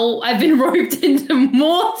now I've been roped into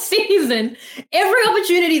more season. Every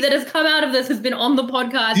opportunity that has come out of this has been on the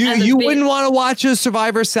podcast. You wouldn't want to watch a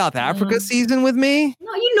Survivor South Africa season with me? No,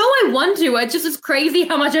 No, you know I want to. It's crazy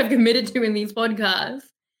how much I've committed to in these podcasts.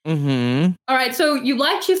 Mm-hmm. All right, so you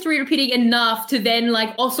like history repeating enough to then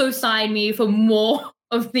like also sign me for more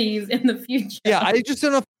of these in the future. Yeah, I just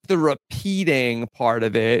don't know if the repeating part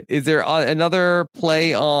of it. Is there another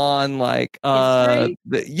play on like yeah.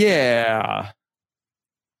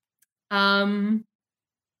 I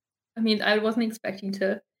mean, I wasn't expecting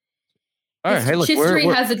to. All right, hey, look, history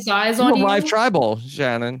has its eyes on you. Live tribal,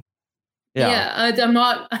 Shannon. Yeah, I'm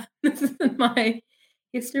not. This isn't my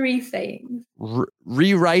history sayings.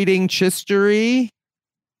 Rewriting history.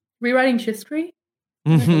 Rewriting history.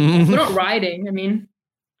 We're not writing. I mean,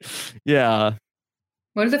 yeah.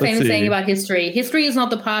 What is the famous saying about history? History is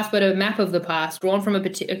not the past, but a map of the past drawn from a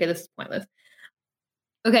particular. Okay, this is pointless.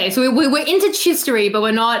 Okay, so we're into history, but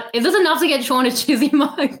we're not. Is this enough to get Sean a chizzy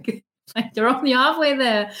mug? Like, they're only halfway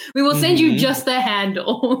there. We will send you just the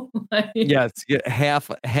handle. Like, yes,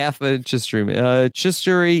 half a history.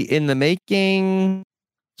 History in the making.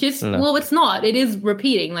 Well, it's not. It is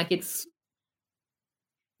repeating. Like it's.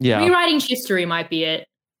 Yeah. Rewriting history might be it.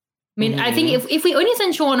 I mean, I think if we only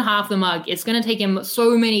send Sean half the mug, it's going to take him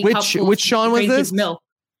so many cups. Which Sean was this? Milk.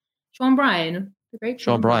 Sean Bryan. The great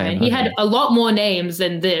Sean Bryan. He had a lot more names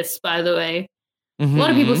than this, by the way. A lot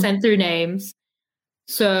of people sent through names.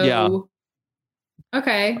 So, yeah.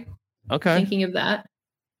 Okay. Thinking of that.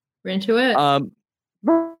 We're into it.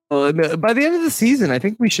 By the end of the season, I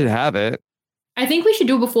think we should have it. I think we should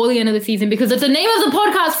do it before the end of the season because it's the name of the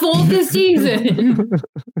podcast for this season.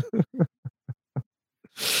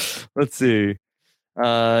 Let's see.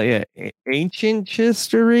 Yeah, ancient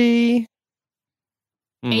history.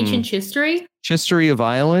 Ancient history? History of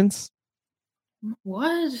violence.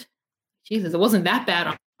 What? Jesus, it wasn't that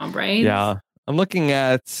bad on Brains. Yeah. I'm looking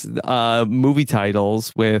at movie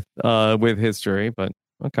titles with history, but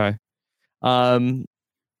okay.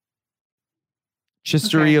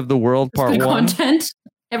 History of the World Part 1. Content.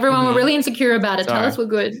 Everyone were really insecure about it. Sorry. Tell us we're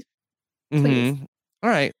good. Please.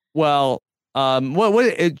 All right. Well,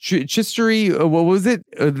 history? What was it?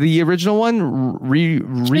 The original one?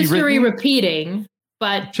 History repeating,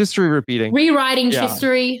 but history repeating. Rewriting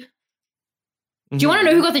history. Do you want to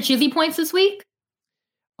know who got the chizzy points this week?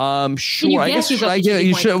 Sure. I guess should I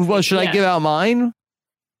give out mine?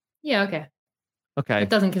 Yeah. Okay. Okay. It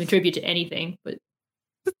doesn't contribute to anything, but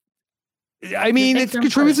I mean, it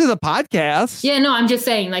contributes to the podcast. Yeah. No, I'm just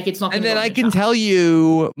saying, like, it's not. And then I can tell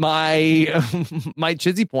you my my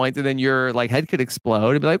chizzy points, and then your like head could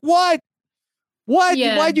explode and be like, "What? What?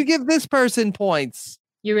 Yeah. Why'd you give this person points?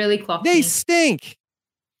 You really clocked They me. stink."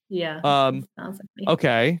 Yeah. Sounds like me.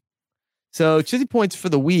 Okay. So chizzy points for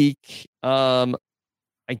the week. I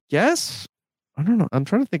guess I don't know. I'm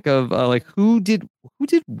trying to think of like who did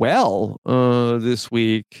well this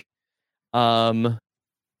week. I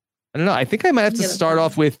don't know. I think I might have to start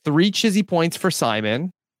off with 3 chizzy points for Simon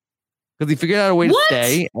because he figured out a way to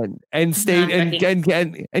stay and stayed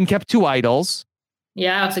and kept 2 idols.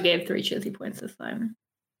 Yeah, I also gave 3 chizzy points this time.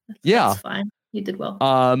 That's fine. You did well.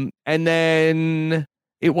 And then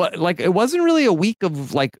it wasn't really a week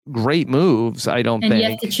of like great moves. I don't think. And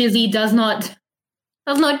yet the chizzy does not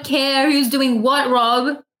care who's doing what,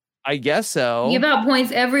 Rob. I guess so. You give out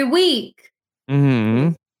points every week.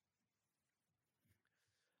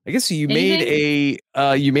 I guess you made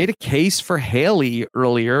a case for Haley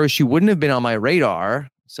earlier. She wouldn't have been on my radar,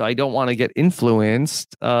 so I don't want to get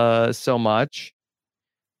influenced so much.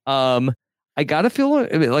 I gotta feel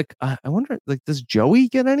like I wonder, like, does Joey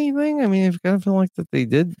get anything? I mean, I've got to feel like that they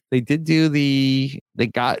do they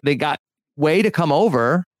got way to come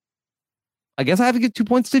over. I guess I have to give 2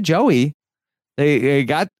 points to Joey. They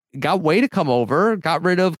got way to come over, got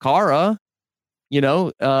rid of Kara.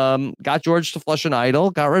 Got George to flush an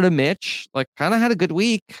idol, got rid of Mitch, like kind of had a good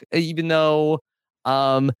week, even though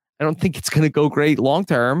I don't think it's going to go great long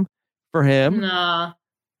term for him. Nah,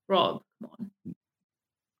 Rob, come on.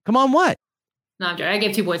 Come on, what? No, I'm joking. I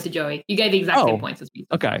gave 2 points to Joey. You gave the exact same points as me.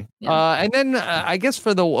 Okay. Yeah. And then I guess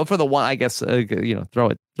for the one, I guess throw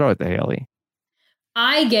it to Haley.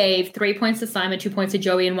 I gave 3 points to Simon, 2 points to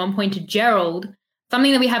Joey, and 1 point to Gerald.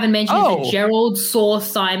 Something that we haven't mentioned is that Gerald saw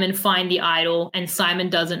Simon find the idol and Simon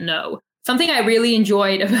doesn't know. Something I really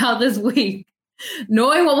enjoyed about this week.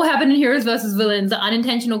 Knowing what will happen in Heroes versus Villains, the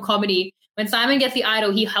unintentional comedy. When Simon gets the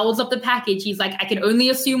idol, he holds up the package. He's like, I can only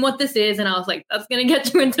assume what this is. And I was like, that's going to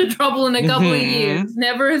get you into trouble in a couple of years.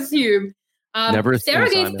 Never assume. Sarah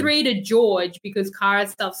gave Simon 3 to George because Kara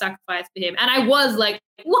self-sacrificed for him. And I was like,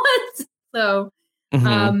 what? So,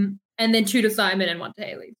 and then 2 to Simon and 1 to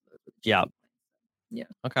Haley. Yeah. Yeah.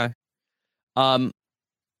 Okay. All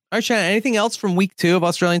right, Shannon, anything else from week 2 of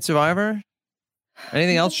Australian Survivor?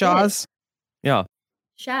 Anything else, Shaz? Yeah.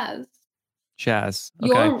 Shaz. Shaz.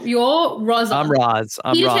 Okay. You're Roz. I'm Roz.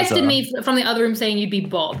 He Raza. texted me from the other room saying you'd be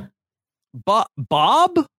Bob. Bob?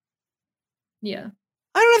 Yeah.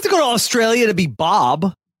 I don't have to go to Australia to be Bob.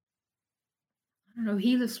 I don't know.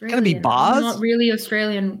 He's Australian. Gonna be Boz? I'm not really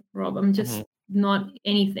Australian, Rob. I'm just not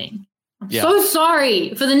anything. I'm Yeah. so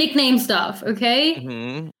sorry for the nickname stuff.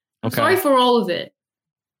 Okay. I'm sorry for all of it.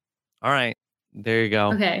 All right. There you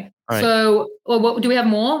go. Okay. All right. So, what do we have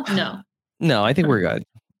more? No. No, I think we're good.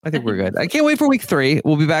 I can't wait for week 3.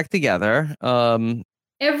 We'll be back together.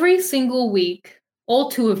 Every single week, all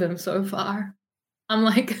 2 of them so far. I'm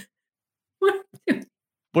like,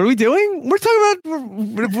 What are we doing? We're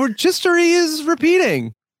talking about history is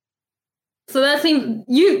repeating. so that seems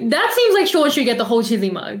like Sean should get the whole cheesy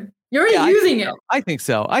mug. You're already using it. I think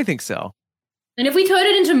so. And if we turn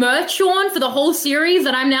it into merch, Sean, for the whole series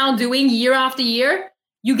that I'm now doing year after year,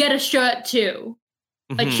 you get a shirt too.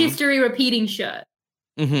 A history repeating shirt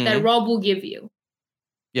that Rob will give you.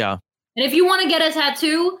 Yeah. And if you want to get a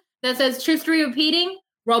tattoo that says history repeating,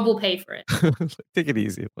 Rob will pay for it. Take it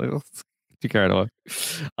easy. Let's get you carried away.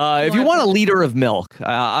 If you want a liter of milk,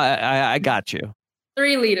 I got you.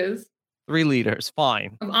 3 liters 3 liters.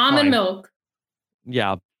 Fine. of almond milk.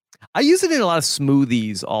 Yeah. I use it in a lot of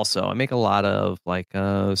smoothies also. I make a lot of like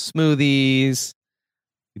smoothies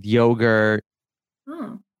with yogurt.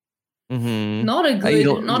 Oh. Not a good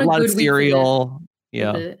lot of week cereal.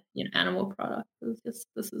 for the animal product. This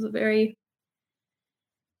is a very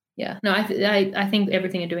I think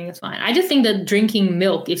everything you're doing is fine. I just think that drinking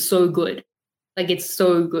milk is so good. Like it's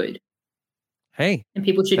so good. Hey. And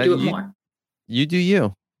people should do it more. You do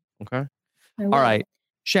you. Okay. All right.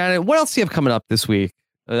 Shannon, what else do you have coming up this week?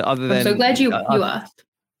 Other than I'm so glad you asked.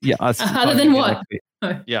 Yeah. Other than what?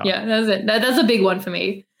 Yeah. Yeah, that's it. That's a big one for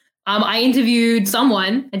me. I interviewed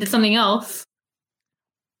someone and did something else.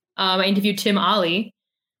 I interviewed Tim Ali,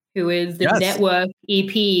 who is the network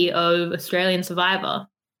EP of Australian Survivor.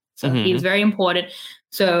 So he's very important.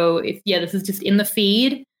 So this is just in the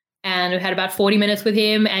feed. And we had about 40 minutes with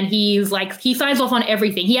him. And he's like, he signs off on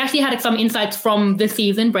everything. He actually had some insights from this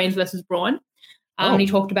season, Brains versus Brawn. And he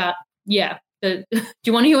talked about, do you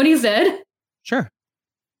want to hear what he said? Sure.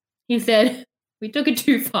 He said, we took it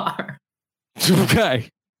too far. Okay.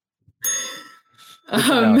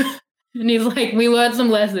 And he's like, we learned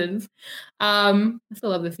some lessons. I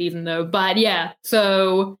still love the season though. But yeah,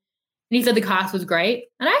 so and he said the cast was great.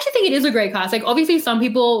 And I actually think it is a great cast. Like obviously some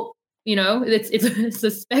people, it's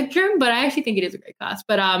a spectrum, but I actually think it is a great cast.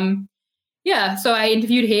 But so I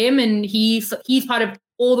interviewed him and he's part of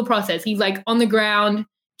all the process. He's like on the ground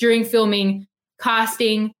during filming,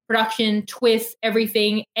 casting, production, twists,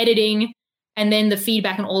 everything, editing, and then the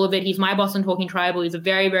feedback and all of it. He's my boss on Talking Tribal. He's a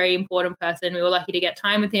very, very important person. We were lucky to get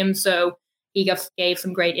time with him. So he gave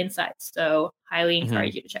some great insights. So highly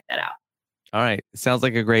encourage you to check that out. All right. Sounds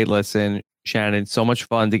like a great listen. Shannon, so much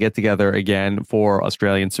fun to get together again for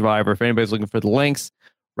Australian Survivor. If anybody's looking for the links,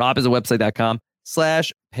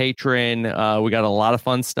 robisawebsite.com/patron. We got a lot of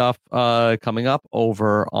fun stuff coming up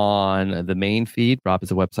over on the main feed,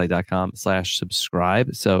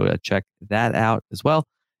 robisawebsite.com/subscribe. So check that out as well.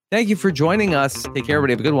 Thank you for joining us. Take care,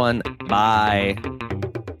 everybody. Have a good one. Bye.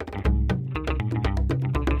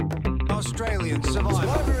 Australian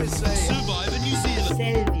Survivor is Survivor New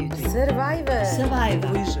Zealand. Survivor.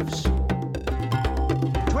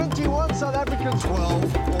 21 South Africans,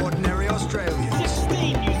 12 ordinary Australians.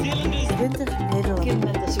 16 New Zealanders. 20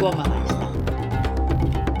 Nederlanders.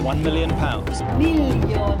 £1 million.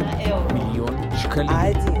 Miljoner euro. Miljoen shkelling.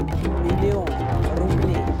 1 miljon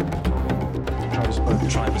rubli.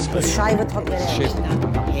 Beschrijven het The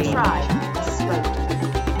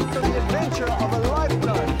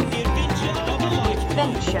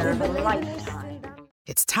adventure of a lifetime.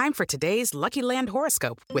 It's time for today's Lucky Land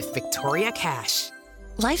horoscope with Victoria Cash.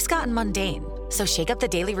 Life's gotten mundane, so shake up the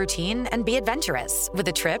daily routine and be adventurous with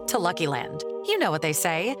a trip to Lucky Land. You know what they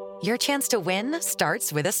say, your chance to win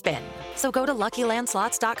starts with a spin. So go to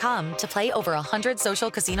LuckyLandSlots.com to play over 100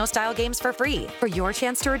 social casino-style games for free for your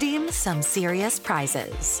chance to redeem some serious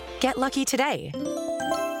prizes. Get lucky today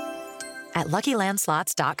at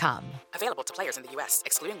LuckyLandSlots.com. Available to players in the U.S.,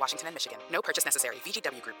 excluding Washington and Michigan. No purchase necessary.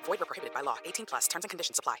 VGW Group. Void where prohibited by law. 18+. Terms and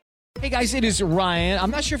conditions apply. Hey guys, it is Ryan.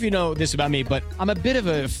 I'm not sure if you know this about me, but I'm a bit of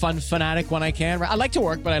a fun fanatic when I can. I like to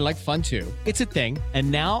work, but I like fun too. It's a thing. And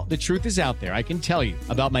now the truth is out there. I can tell you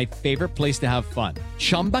about my favorite place to have fun.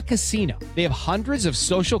 Chumba Casino. They have hundreds of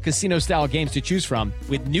social casino style games to choose from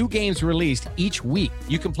with new games released each week.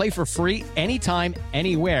 You can play for free anytime,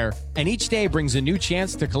 anywhere. And each day brings a new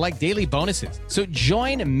chance to collect daily bonuses. So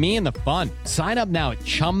join me in the fun. Sign up now at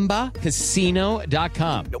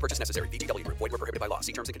ChumbaCasino.com. No purchase necessary. VGW Group. Void where prohibited by law.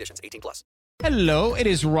 See terms and conditions. 18+. Hello, it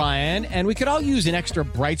is Ryan, and we could all use an extra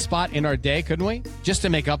bright spot in our day, couldn't we? Just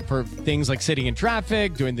to make up for things like sitting in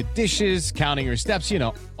traffic, doing the dishes, counting your steps, you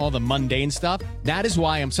know, all the mundane stuff. That is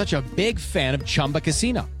why I'm such a big fan of Chumba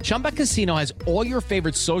Casino. Chumba Casino has all your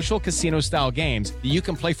favorite social casino-style games that you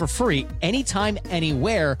can play for free anytime,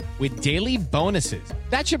 anywhere with daily bonuses.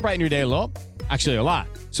 That should brighten your day a little. Actually, a lot.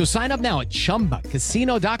 So sign up now at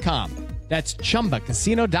ChumbaCasino.com. That's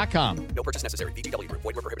ChumbaCasino.com. No purchase necessary. VGW Group.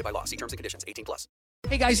 Void where prohibited by law. See terms and conditions. 18+.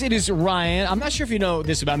 Hey guys, it is Ryan. I'm not sure if you know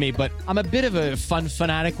this about me, but I'm a bit of a fun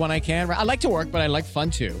fanatic when I can. I like to work, but I like fun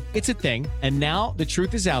too. It's a thing. And now the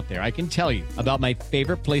truth is out there. I can tell you about my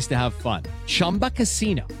favorite place to have fun. Chumba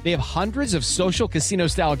Casino. They have hundreds of social casino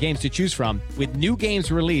style games to choose from with new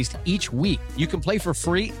games released each week. You can play for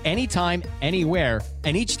free anytime, anywhere.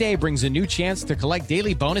 And each day brings a new chance to collect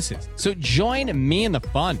daily bonuses. So join me in the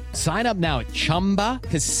fun. Sign up now at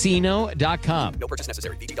ChumbaCasino.com. No purchase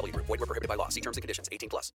necessary. VGW Group. Void where prohibited by law. See terms and conditions.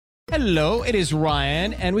 18+. Hello, it is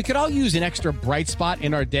Ryan, and we could all use an extra bright spot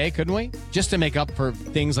in our day, couldn't we? Just to make up for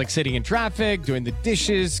things like sitting in traffic, doing the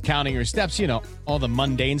dishes, counting your steps, you know, all the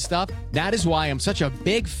mundane stuff. That is why I'm such a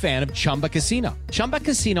big fan of Chumba Casino. Chumba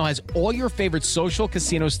Casino has all your favorite social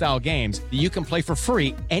casino-style games that you can play for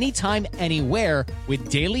free anytime, anywhere with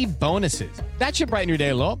daily bonuses. That should brighten your day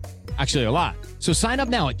a little. Actually, a lot. So sign up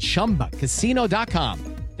now at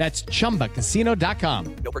ChumbaCasino.com. That's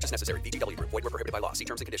ChumbaCasino.com. No purchase necessary. VGW Group. Void where prohibited by law. See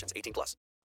terms and conditions. 18+.